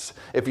shifts.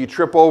 If you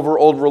trip over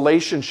old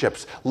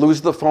relationships,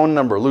 lose the phone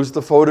number, lose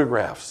the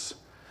photographs.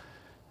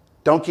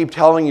 Don't keep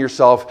telling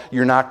yourself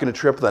you're not going to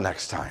trip the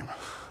next time.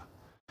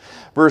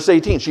 Verse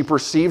 18, she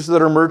perceives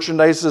that her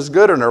merchandise is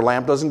good and her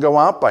lamp doesn't go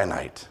out by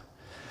night.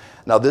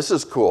 Now this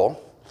is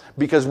cool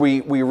because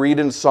we read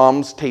in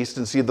Psalms, taste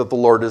and see that the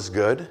Lord is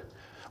good.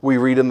 We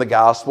read in the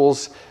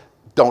Gospels,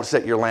 don't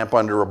set your lamp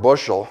under a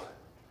bushel.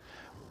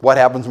 What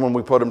happens when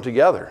we put them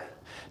together?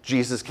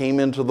 Jesus came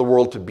into the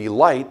world to be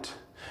light.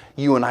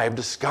 You and I have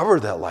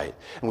discovered that light.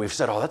 And we've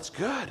said, oh, that's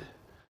good.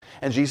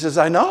 And Jesus says,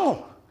 I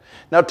know.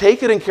 Now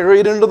take it and carry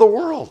it into the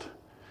world.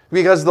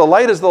 Because the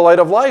light is the light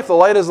of life. The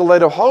light is the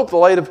light of hope. The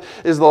light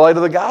is the light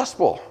of the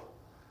gospel.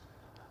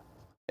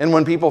 And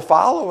when people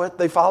follow it,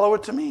 they follow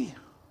it to me.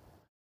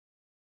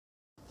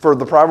 For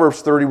the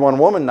Proverbs 31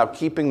 woman, now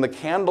keeping the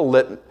candle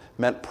lit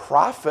meant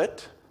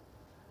profit.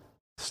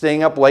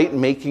 Staying up late,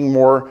 making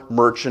more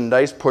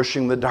merchandise,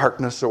 pushing the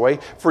darkness away.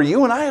 For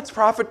you and I, it's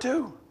profit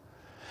too.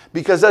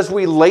 Because as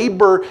we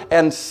labor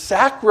and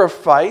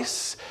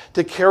sacrifice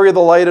to carry the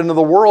light into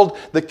the world,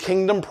 the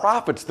kingdom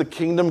profits, the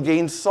kingdom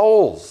gains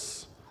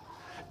souls.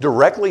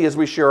 Directly as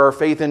we share our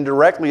faith,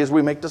 indirectly as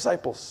we make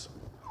disciples.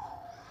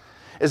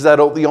 Is that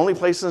the only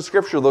place in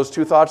Scripture those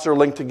two thoughts are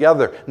linked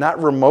together?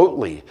 Not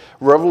remotely.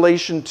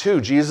 Revelation 2,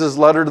 Jesus'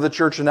 letter to the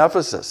church in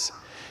Ephesus.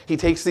 He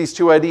takes these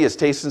two ideas,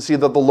 taste and see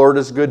that the Lord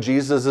is good,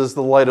 Jesus is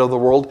the light of the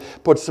world,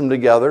 puts them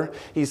together.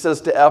 He says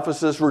to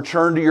Ephesus,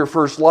 return to your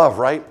first love,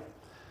 right?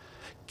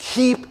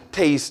 Keep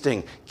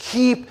tasting,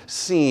 keep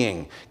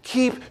seeing,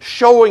 keep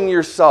showing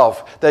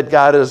yourself that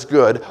God is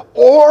good,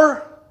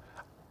 or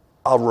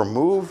I'll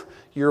remove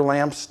your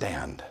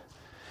lampstand.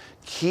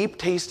 Keep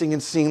tasting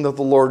and seeing that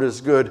the Lord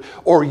is good,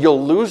 or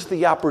you'll lose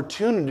the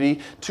opportunity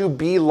to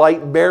be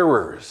light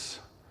bearers.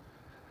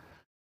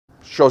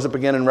 Shows up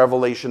again in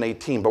Revelation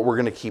 18, but we're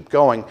going to keep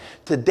going.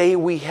 Today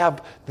we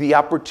have the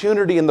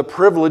opportunity and the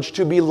privilege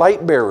to be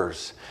light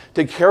bearers,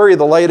 to carry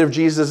the light of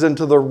Jesus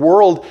into the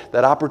world.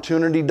 That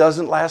opportunity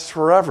doesn't last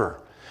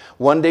forever.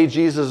 One day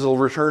Jesus will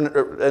return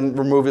and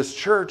remove his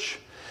church.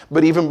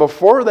 But even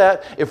before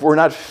that, if we're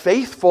not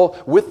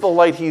faithful with the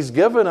light he's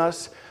given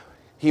us,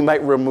 he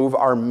might remove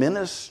our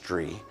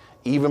ministry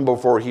even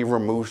before he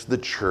removes the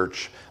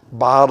church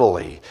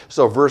bodily.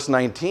 So verse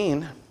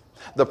 19,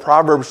 the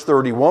Proverbs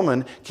 30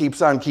 woman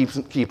keeps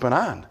keeping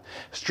on.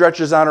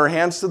 Stretches on her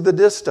hands to the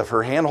distaff.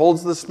 Her hand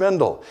holds the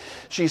spindle.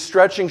 She's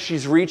stretching,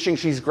 she's reaching,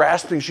 she's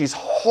grasping, she's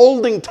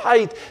holding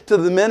tight to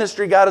the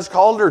ministry God has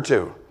called her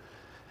to.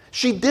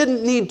 She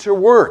didn't need to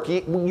work.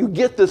 You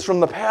get this from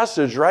the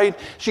passage, right?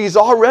 She's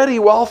already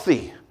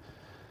wealthy.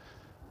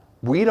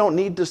 We don't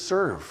need to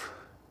serve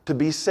to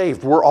be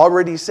saved. We're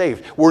already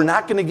saved. We're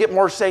not going to get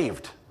more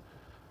saved.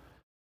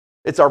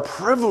 It's our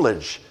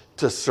privilege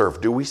to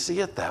serve. Do we see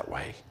it that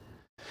way?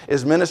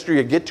 Is ministry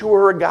a get to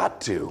or a got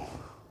to?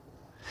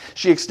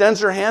 She extends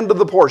her hand to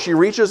the poor. She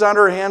reaches out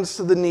her hands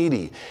to the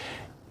needy.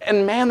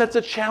 And man, that's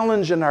a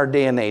challenge in our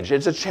day and age.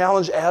 It's a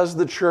challenge as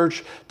the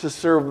church to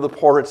serve the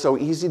poor. It's so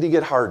easy to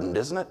get hardened,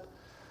 isn't it?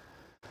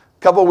 A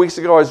couple of weeks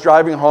ago, I was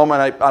driving home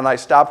and I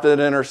stopped at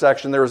an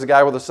intersection. There was a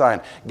guy with a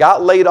sign.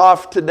 Got laid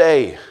off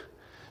today.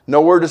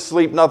 Nowhere to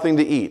sleep, nothing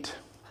to eat.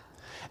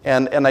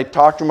 And I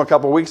talked to him a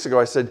couple of weeks ago.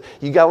 I said,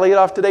 you got laid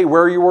off today.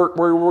 Where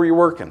were you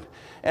working?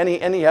 And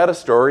he had a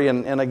story,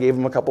 and I gave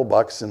him a couple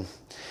bucks, and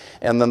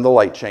then the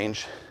light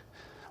changed.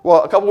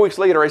 Well, a couple weeks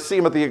later, I see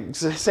him at the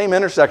same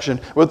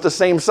intersection with the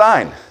same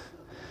sign.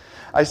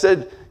 I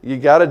said, you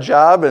got a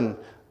job, and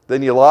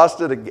Then you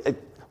lost it again.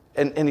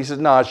 And he says,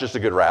 no, it's just a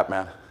good rap,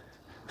 man.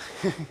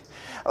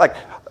 Like,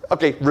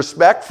 okay,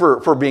 respect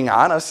for being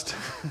honest.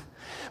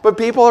 But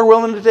people are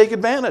willing to take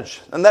advantage.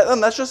 And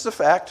that's just a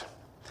fact.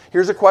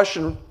 Here's a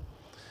question.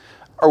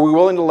 Are we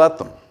willing to let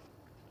them?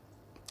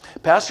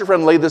 Pastor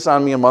friend laid this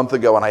on me a month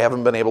ago, and I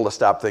haven't been able to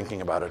stop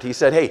thinking about it. He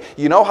said, hey,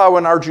 you know how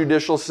in our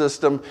judicial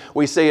system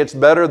we say it's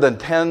better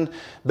that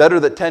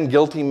 10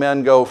 guilty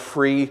men go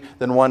free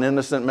than one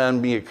innocent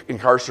man be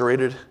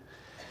incarcerated?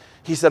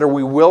 He said, are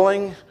we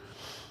willing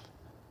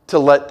to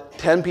let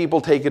 10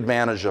 people take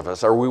advantage of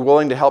us? Are we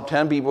willing to help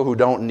 10 people who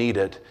don't need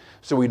it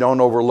so we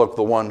don't overlook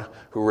the one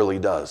who really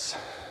does?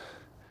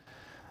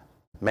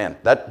 Man,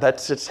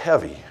 that sits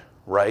heavy,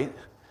 right?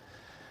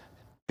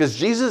 Because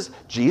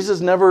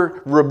Jesus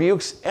never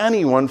rebukes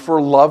anyone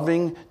for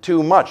loving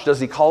too much.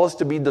 Does he call us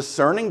to be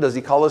discerning? Does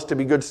he call us to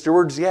be good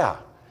stewards? Yeah.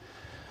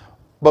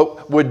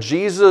 But would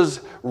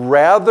Jesus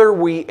rather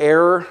we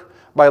err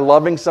by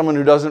loving someone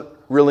who doesn't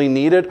really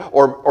need it,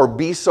 or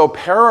be so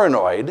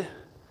paranoid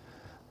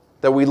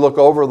that we look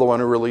over the one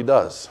who really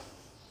does?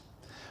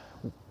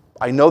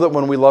 I know that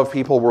when we love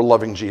people, we're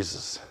loving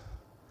Jesus.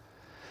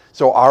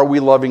 So are we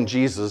loving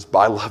Jesus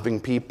by loving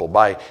people,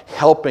 by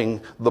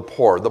helping the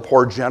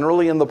poor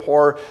generally, and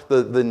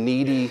the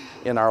needy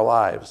in our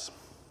lives?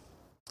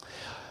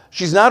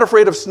 She's not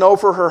afraid of snow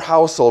for her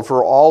household,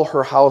 for all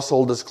her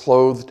household is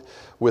clothed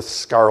with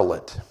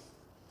scarlet.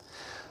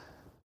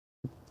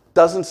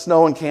 Doesn't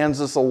snow in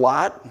Kansas a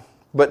lot,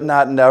 but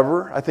not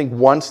never. I think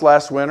once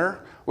last winter,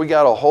 we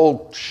got a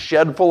whole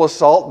shed full of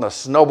salt and a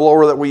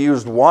snowblower that we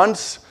used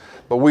once,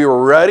 but we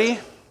were ready.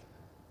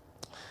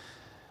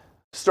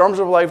 Storms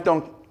of life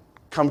don't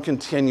come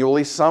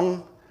continually.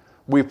 Some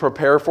we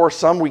prepare for,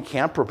 some we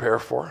can't prepare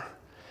for.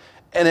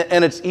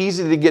 And it's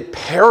easy to get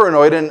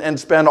paranoid and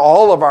spend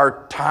all of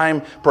our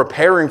time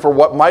preparing for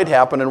what might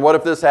happen, and what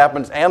if this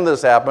happens and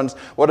this happens?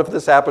 What if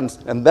this happens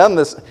and then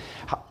this?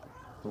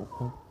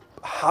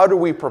 How do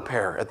we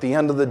prepare at the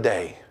end of the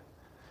day?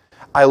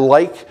 I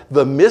like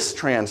the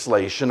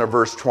mistranslation of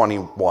verse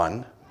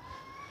 21.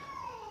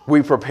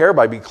 We prepare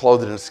by being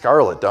clothed in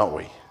scarlet, don't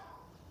we?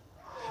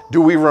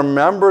 Do we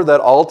remember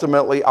that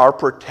ultimately our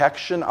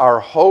protection, our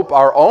hope,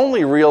 our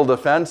only real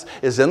defense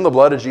is in the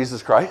blood of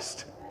Jesus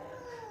Christ?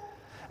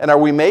 And are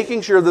we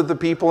making sure that the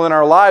people in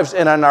our lives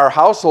and in our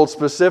household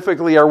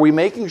specifically, are we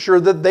making sure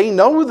that they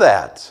know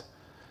that?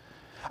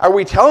 Are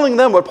we telling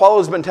them what Paul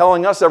has been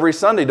telling us every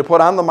Sunday, to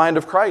put on the mind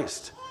of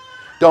Christ?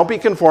 Don't be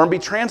conformed, be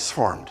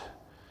transformed.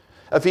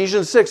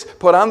 Ephesians 6,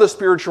 put on the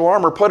spiritual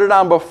armor, put it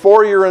on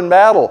before you're in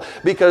battle.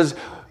 Because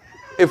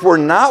if we're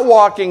not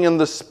walking in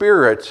the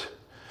Spirit,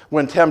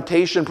 when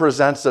temptation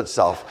presents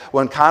itself,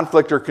 when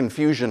conflict or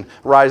confusion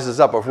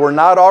rises up, if we're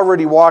not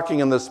already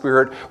walking in the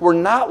Spirit, we're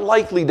not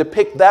likely to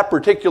pick that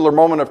particular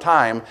moment of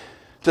time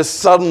to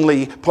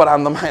suddenly put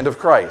on the mind of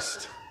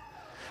Christ.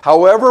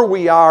 However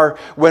we are,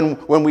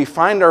 when we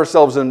find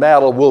ourselves in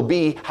battle, will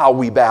be how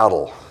we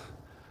battle.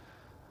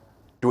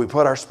 Do we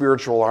put our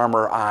spiritual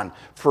armor on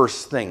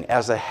first thing,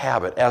 as a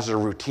habit, as a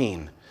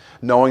routine,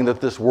 knowing that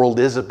this world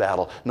is a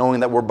battle, knowing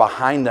that we're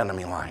behind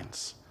enemy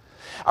lines?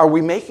 Are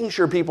we making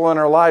sure people in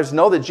our lives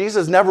know that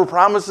Jesus never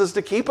promises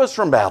to keep us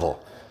from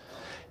battle?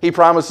 He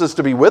promises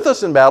to be with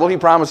us in battle. He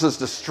promises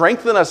to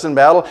strengthen us in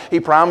battle. He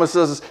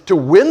promises to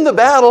win the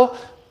battle.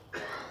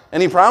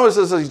 And he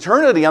promises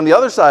eternity on the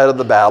other side of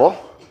the battle.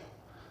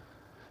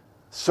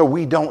 So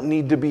we don't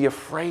need to be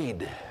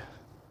afraid.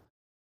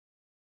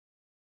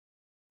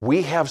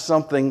 We have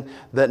something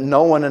that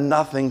no one and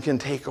nothing can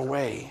take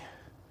away.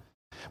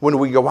 When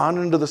we go out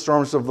into the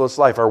storms of this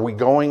life, are we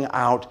going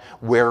out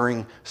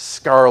wearing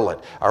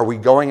scarlet? Are we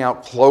going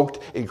out cloaked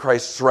in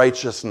Christ's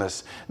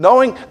righteousness?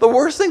 Knowing the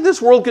worst thing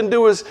this world can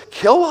do is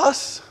kill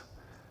us.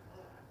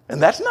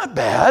 And that's not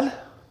bad.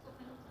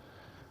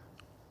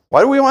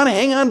 Why do we want to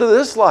hang on to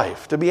this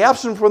life? To be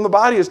absent from the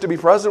body is to be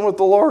present with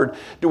the Lord.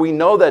 Do we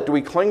know that? Do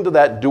we cling to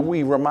that? Do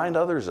we remind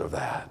others of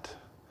that?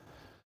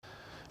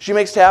 She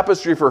makes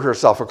tapestry for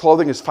herself. Her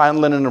clothing is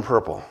fine linen and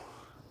purple.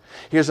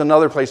 Here's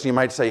another place you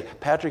might say,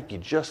 Patrick, you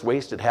just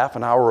wasted half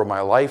an hour of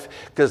my life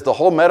because the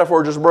whole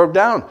metaphor just broke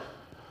down.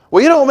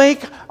 We don't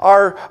make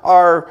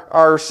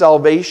our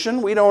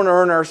salvation. We don't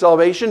earn our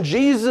salvation.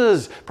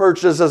 Jesus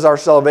purchases our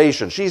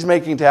salvation. She's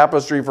making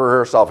tapestry for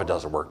herself. It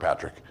doesn't work,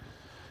 Patrick.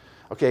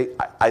 Okay,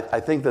 I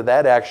think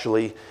that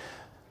actually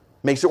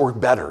makes it work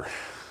better.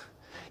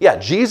 Yeah,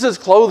 Jesus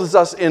clothes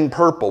us in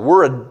purple.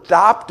 We're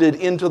adopted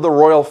into the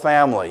royal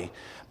family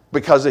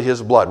because of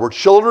his blood. We're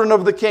children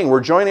of the King. We're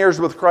joint heirs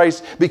with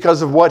Christ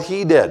because of what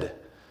he did.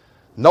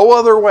 No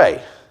other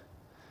way.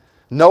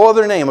 No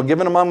other name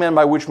given among men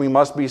by which we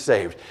must be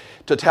saved.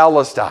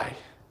 Tetelestai.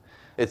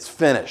 It's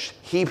finished.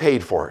 He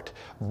paid for it.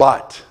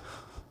 But,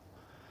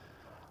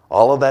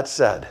 all of that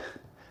said,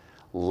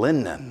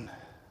 linen.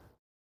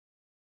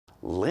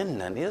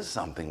 Linen is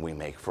something we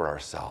make for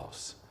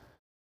ourselves.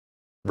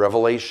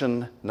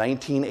 Revelation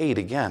 19:8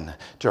 again,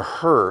 to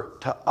her,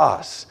 to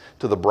us,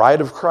 to the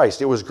bride of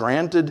Christ, it was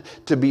granted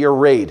to be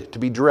arrayed, to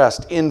be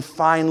dressed in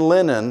fine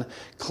linen,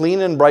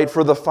 clean and bright,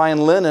 for the fine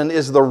linen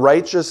is the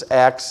righteous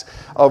acts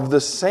of the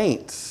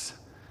saints.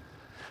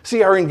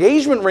 See, our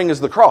engagement ring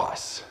is the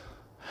cross.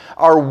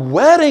 Our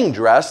wedding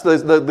dress,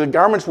 the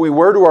garments we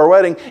wear to our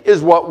wedding,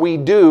 is what we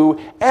do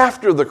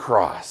after the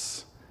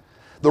cross.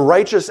 The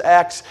righteous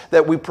acts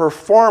that we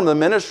perform, the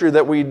ministry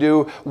that we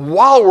do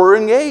while we're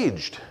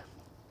engaged.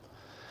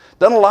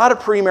 Done a lot of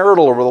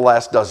premarital over the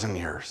last dozen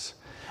years.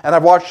 And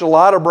I've watched a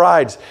lot of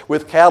brides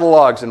with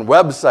catalogs and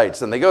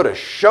websites, and they go to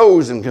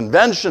shows and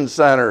convention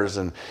centers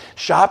and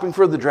shopping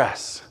for the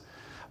dress.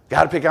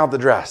 Got to pick out the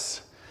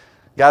dress.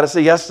 Got to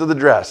say yes to the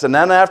dress. And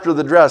then after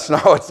the dress, no,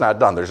 it's not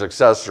done. There's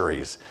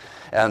accessories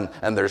and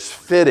there's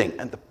fitting.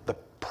 And the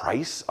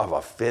price of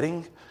a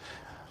fitting,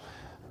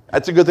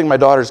 that's a good thing my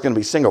daughter's going to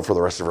be single for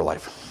the rest of her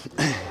life.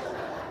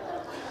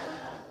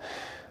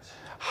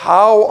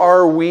 How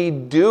are we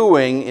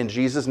doing, in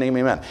Jesus' name,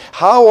 amen.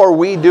 How are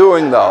we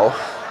doing, though?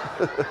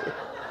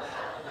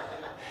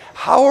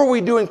 How are we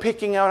doing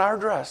picking out our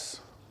dress?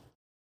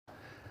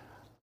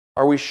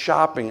 Are we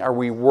shopping? Are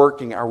we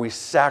working? Are we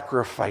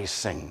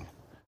sacrificing?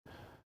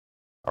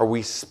 Are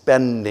we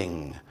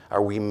spending?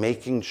 Are we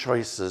making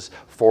choices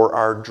for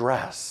our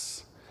dress?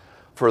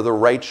 For the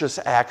righteous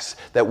acts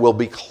that we'll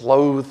be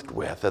clothed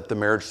with at the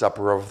marriage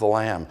supper of the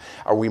Lamb?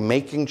 Are we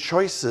making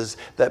choices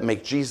that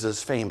make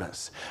Jesus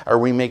famous? Are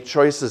we making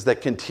choices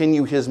that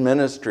continue his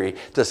ministry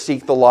to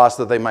seek the lost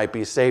that they might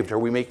be saved? Are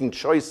we making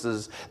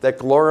choices that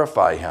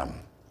glorify him?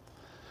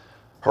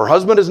 Her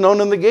husband is known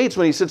in the gates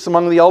when he sits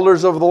among the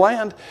elders of the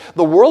land.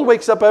 The world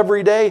wakes up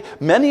every day,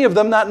 many of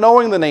them not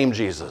knowing the name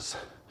Jesus.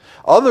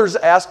 Others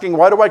asking,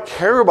 why do I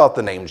care about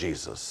the name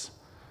Jesus?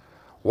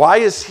 Why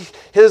is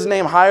his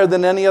name higher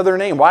than any other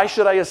name? Why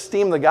should I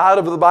esteem the God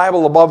of the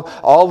Bible above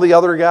all the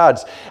other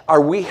gods?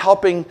 Are we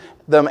helping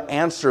them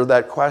answer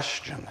that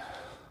question?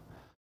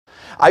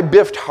 I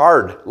biffed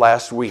hard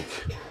last week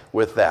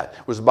with that.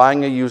 Was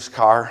buying a used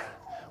car,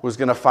 was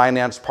going to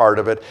finance part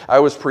of it. I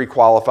was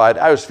pre-qualified.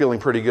 I was feeling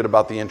pretty good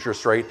about the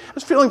interest rate. I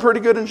was feeling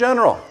pretty good in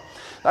general.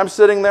 I'm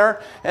sitting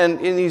there, and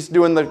he's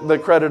doing the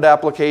credit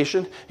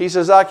application. He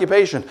says,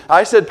 occupation.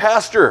 I said,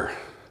 pastor.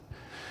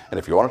 And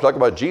if you want to talk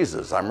about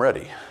Jesus, I'm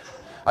ready.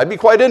 I'd be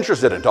quite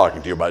interested in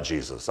talking to you about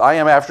Jesus. I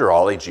am, after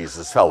all, a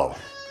Jesus fellow.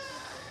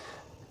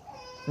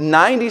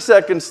 90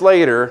 seconds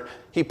later,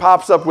 he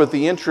pops up with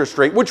the interest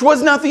rate, which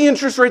was not the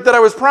interest rate that I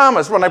was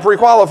promised when I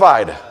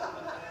pre-qualified.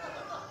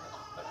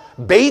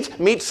 Bait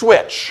meets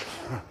switch.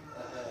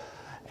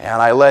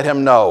 And I let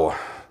him know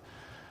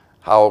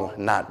how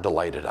not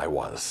delighted I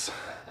was.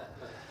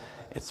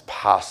 It's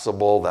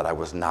possible that I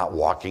was not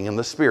walking in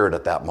the Spirit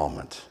at that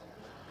moment.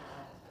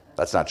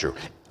 That's not true.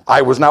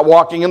 I was not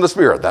walking in the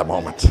Spirit at that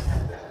moment.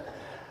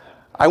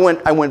 I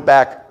went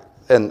back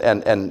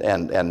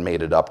and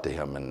made it up to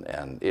him,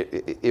 and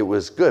it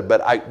was good.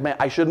 But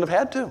I shouldn't have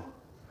had to.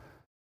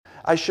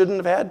 I shouldn't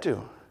have had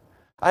to.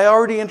 I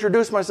already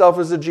introduced myself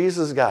as a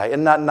Jesus guy,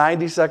 and not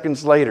 90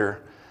 seconds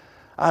later,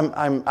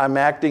 I'm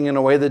acting in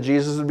a way that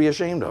Jesus would be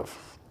ashamed of.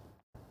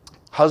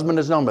 Husband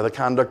is known by the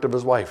conduct of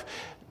his wife.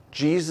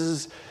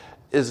 Jesus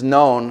is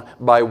known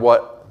by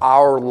what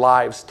our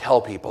lives tell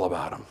people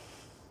about him.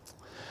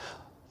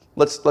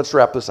 Let's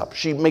wrap this up.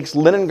 She makes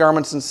linen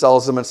garments and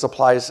sells them and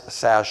supplies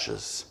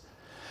sashes.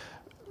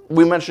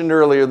 We mentioned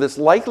earlier this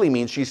likely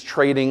means she's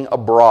trading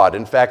abroad.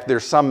 In fact,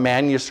 there's some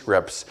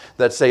manuscripts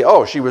that say,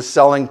 oh, she was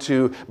selling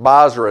to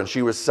Basra and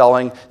she was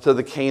selling to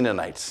the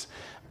Canaanites.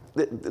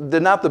 They're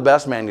not the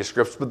best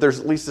manuscripts, but there's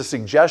at least a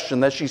suggestion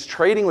that she's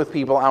trading with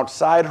people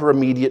outside her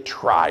immediate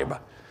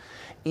tribe,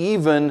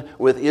 even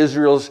with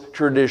Israel's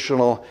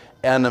traditional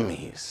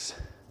enemies.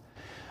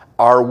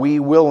 Are we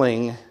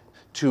willing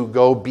to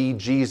go be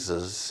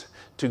Jesus,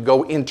 to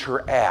go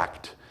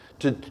interact,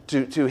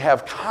 to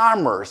have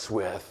commerce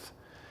with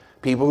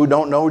people who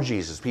don't know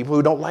Jesus, people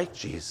who don't like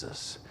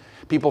Jesus,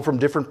 people from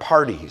different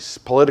parties,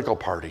 political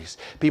parties,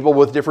 people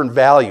with different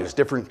values,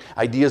 different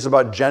ideas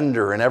about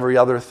gender and every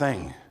other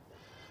thing?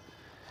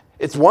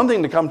 It's one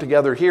thing to come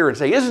together here and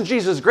say, isn't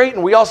Jesus great?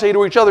 And we all say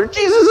to each other,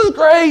 Jesus is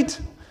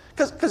great,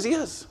 because he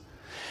is.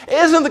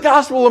 Isn't the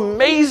gospel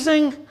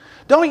amazing?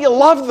 Don't you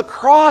love the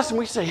cross? And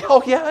we say,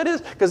 oh yeah, it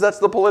is, because that's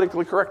the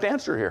politically correct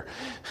answer here.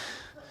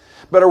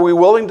 But are we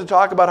willing to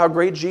talk about how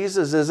great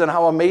Jesus is and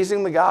how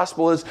amazing the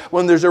gospel is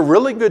when there's a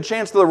really good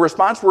chance that the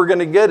response we're going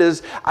to get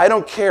is, I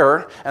don't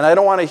care and I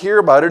don't want to hear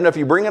about it, and if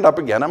you bring it up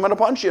again, I'm going to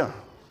punch you.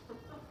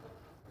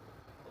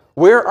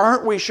 Where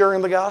aren't we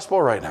sharing the gospel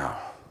right now?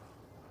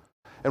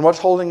 And what's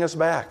holding us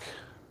back?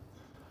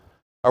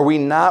 Are we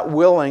not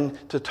willing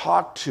to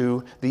talk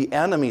to the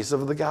enemies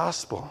of the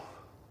gospel?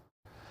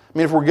 I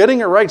mean, if we're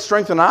getting it right,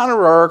 strength and honor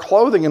are our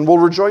clothing, and we'll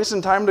rejoice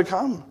in time to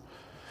come.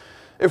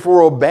 If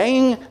we're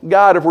obeying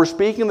God, if we're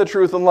speaking the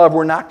truth in love,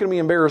 we're not going to be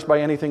embarrassed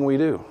by anything we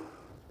do.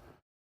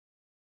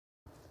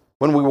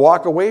 When we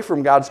walk away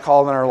from God's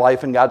call in our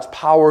life and God's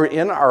power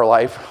in our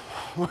life,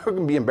 we're going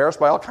to be embarrassed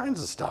by all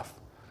kinds of stuff.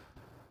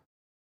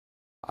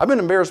 I've been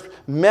embarrassed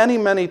many,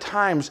 many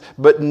times,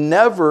 but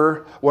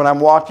never when I'm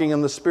walking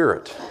in the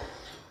Spirit.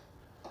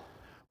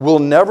 We'll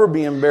never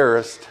be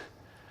embarrassed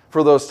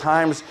for those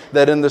times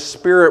that in the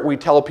Spirit we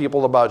tell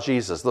people about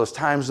Jesus. Those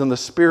times in the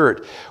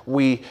Spirit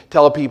we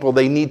tell people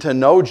they need to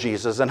know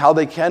Jesus and how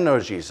they can know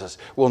Jesus.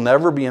 We'll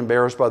never be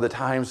embarrassed by the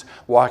times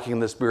walking in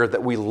the Spirit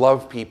that we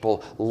love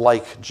people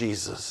like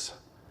Jesus.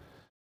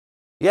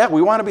 Yeah,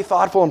 we want to be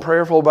thoughtful and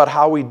prayerful about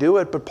how we do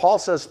it, but Paul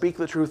says, speak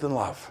the truth in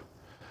love.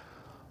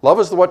 Love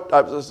is the what,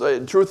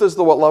 truth is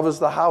the what, love is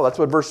the how. That's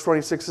what verse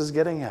 26 is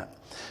getting at.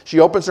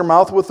 She opens her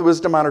mouth with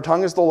wisdom, on her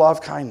tongue is the law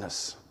of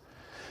kindness.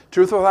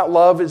 Truth without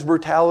love is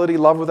brutality.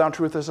 Love without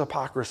truth is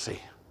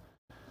hypocrisy.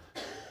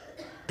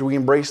 Do we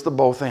embrace the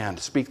both and?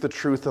 Speak the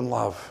truth in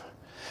love.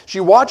 She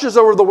watches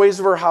over the ways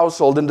of her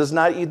household and does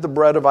not eat the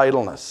bread of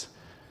idleness.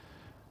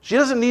 She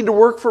doesn't need to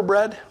work for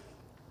bread.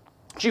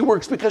 She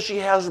works because she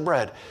has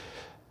bread.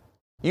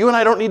 You and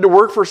I don't need to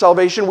work for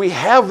salvation. We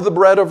have the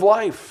bread of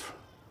life.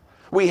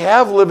 We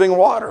have living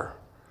water.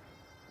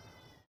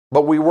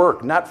 But we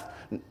work,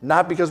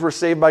 not because we're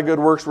saved by good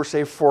works, we're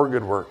saved for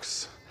good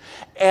works.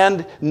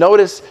 And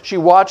notice she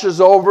watches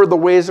over the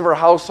ways of her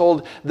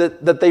household,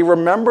 that they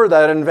remember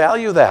that and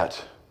value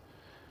that.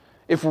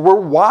 If we're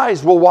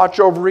wise, we'll watch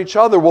over each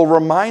other. We'll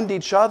remind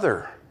each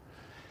other.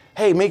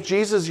 Hey, make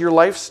Jesus your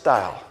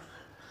lifestyle.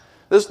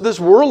 This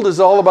world is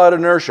all about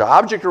inertia.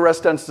 Object of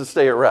rest tends to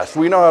stay at rest.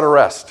 We know how to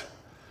rest.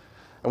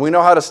 And we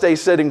know how to stay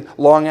sitting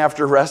long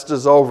after rest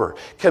is over.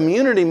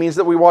 Community means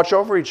that we watch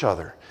over each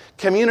other.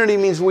 Community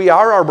means we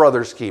are our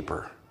brother's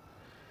keeper.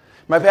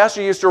 My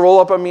pastor used to roll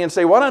up on me and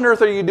say, what on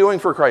earth are you doing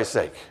for Christ's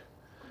sake?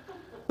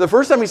 The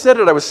first time he said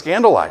it, I was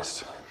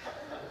scandalized.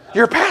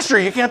 You're a pastor,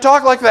 you can't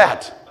talk like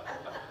that.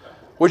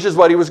 Which is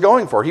what he was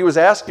going for. He was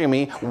asking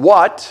me,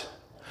 what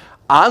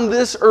on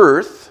this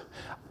earth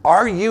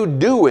are you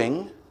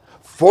doing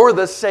for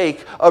the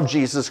sake of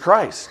Jesus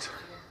Christ?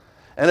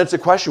 And it's a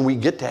question we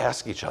get to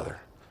ask each other.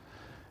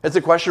 It's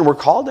a question we're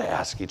called to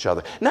ask each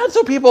other. Not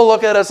so people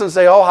look at us and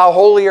say, oh, how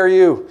holy are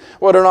you?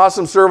 What an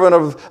awesome servant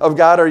of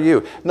God are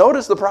you?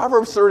 Notice the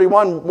Proverbs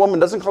 31 woman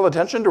doesn't call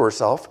attention to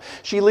herself.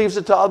 She leaves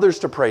it to others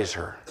to praise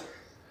her.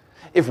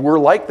 If we're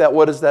like that,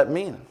 what does that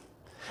mean?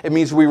 It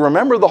means we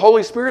remember the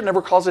Holy Spirit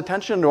never calls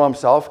attention to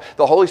himself.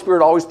 The Holy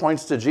Spirit always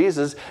points to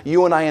Jesus.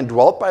 You and I,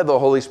 indwelt by the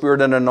Holy Spirit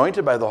and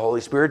anointed by the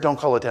Holy Spirit, don't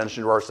call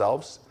attention to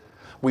ourselves.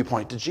 We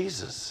point to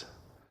Jesus.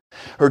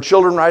 Her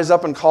children rise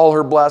up and call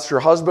her blessed. Her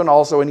husband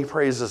also, and he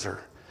praises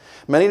her.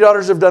 Many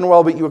daughters have done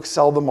well, but you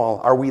excel them all.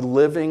 Are we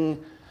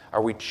living?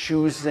 Are we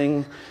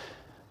choosing?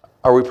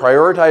 Are we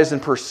prioritizing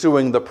and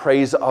pursuing the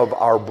praise of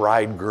our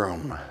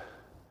bridegroom?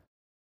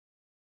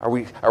 Are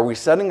we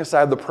setting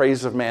aside the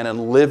praise of man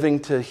and living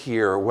to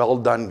hear, well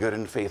done, good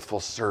and faithful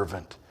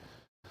servant?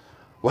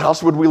 What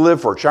else would we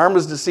live for? Charm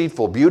is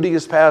deceitful. Beauty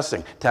is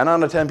passing. 10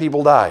 out of 10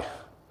 people die.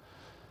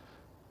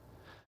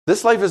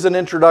 This life is an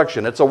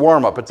introduction. It's a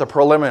warm-up. It's a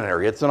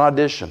preliminary. It's an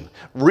audition.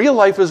 Real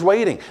life is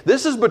waiting.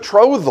 This is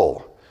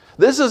betrothal.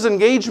 This is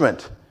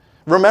engagement.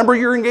 Remember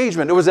your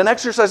engagement. It was an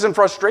exercise in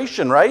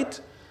frustration, right?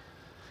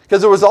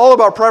 Because it was all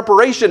about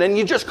preparation, and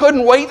you just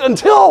couldn't wait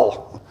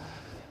until.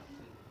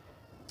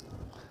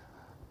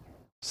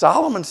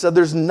 Solomon said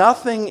there's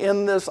nothing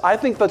in this. I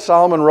think that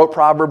Solomon wrote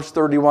Proverbs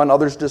 31.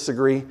 Others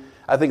disagree.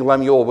 I think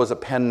Lemuel was a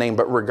pen name,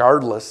 but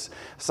regardless,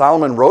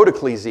 Solomon wrote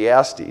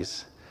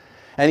Ecclesiastes.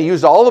 And he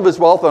used all of his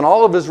wealth and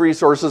all of his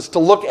resources to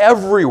look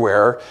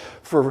everywhere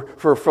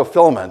for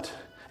fulfillment.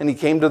 And he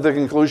came to the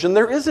conclusion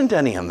there isn't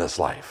any in this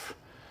life.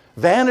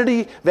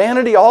 Vanity,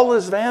 vanity, all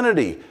is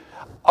vanity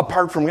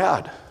apart from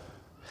God.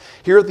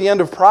 Here at the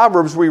end of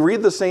Proverbs, we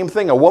read the same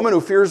thing. A woman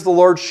who fears the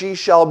Lord, she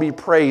shall be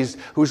praised.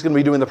 Who's going to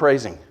be doing the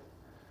praising?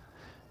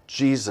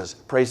 Jesus.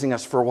 Praising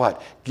us for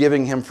what?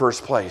 Giving him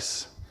first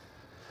place.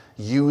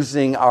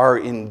 Using our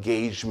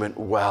engagement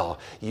well,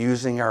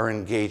 using our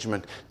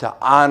engagement to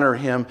honor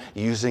him,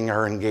 using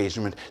our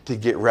engagement to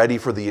get ready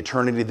for the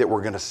eternity that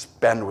we're going to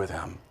spend with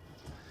him.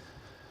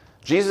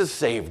 Jesus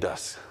saved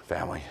us,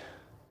 family.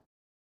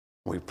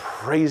 We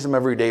praise him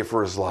every day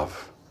for his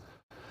love.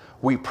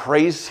 We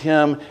praise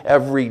him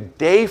every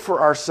day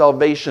for our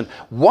salvation.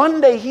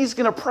 One day he's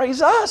going to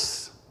praise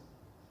us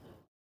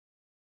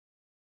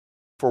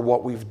for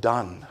what we've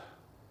done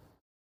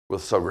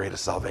with so great a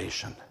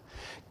salvation.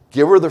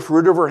 Give her the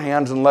fruit of her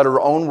hands and let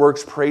her own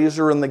works praise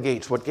her in the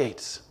gates. What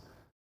gates?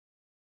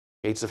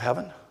 Gates of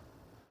heaven,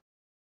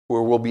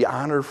 where we'll be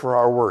honored for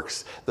our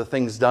works, the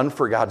things done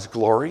for God's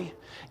glory,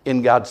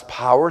 in God's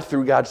power,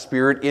 through God's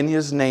Spirit, in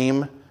his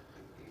name,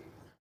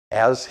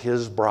 as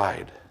his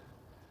bride.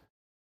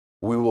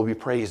 We will be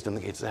praised in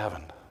the gates of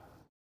heaven.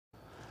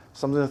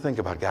 Something to think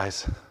about,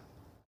 guys,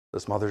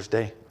 this Mother's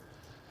Day.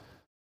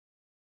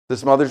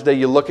 This Mother's Day,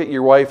 you look at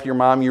your wife, your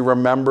mom, you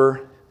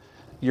remember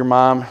your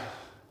mom.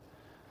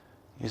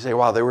 You say,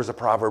 wow, there was a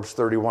Proverbs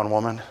 31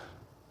 woman.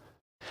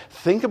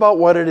 Think about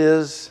what it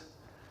is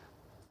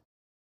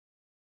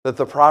that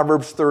the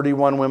Proverbs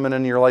 31 women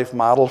in your life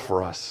model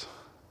for us.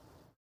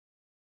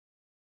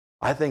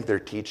 I think they're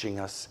teaching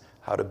us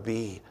how to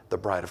be the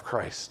bride of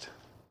Christ.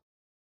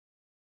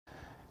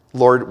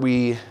 Lord,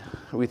 we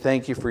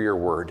thank you for your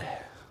word.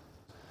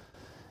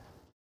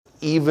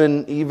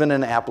 Even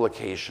in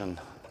application,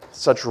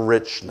 such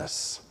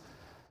richness,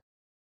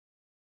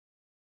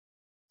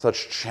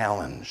 such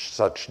challenge,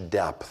 such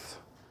depth.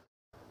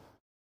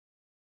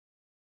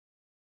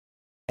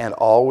 And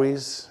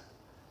always,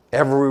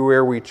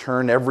 everywhere we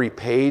turn, every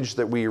page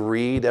that we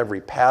read,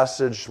 every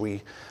passage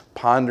we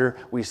ponder,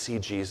 we see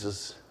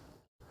Jesus.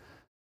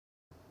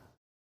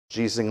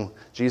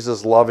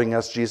 Jesus loving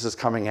us, Jesus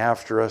coming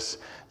after us,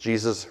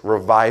 Jesus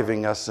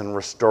reviving us and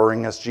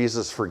restoring us,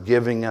 Jesus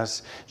forgiving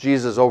us,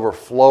 Jesus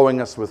overflowing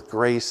us with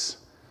grace.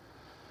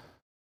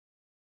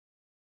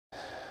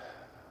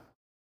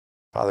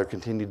 Father,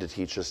 continue to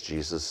teach us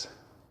Jesus.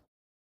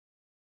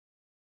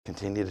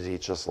 Continue to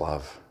teach us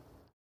love.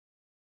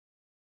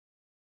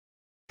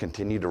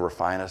 Continue to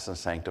refine us and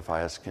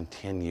sanctify us.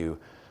 Continue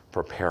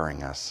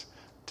preparing us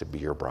to be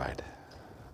your bride.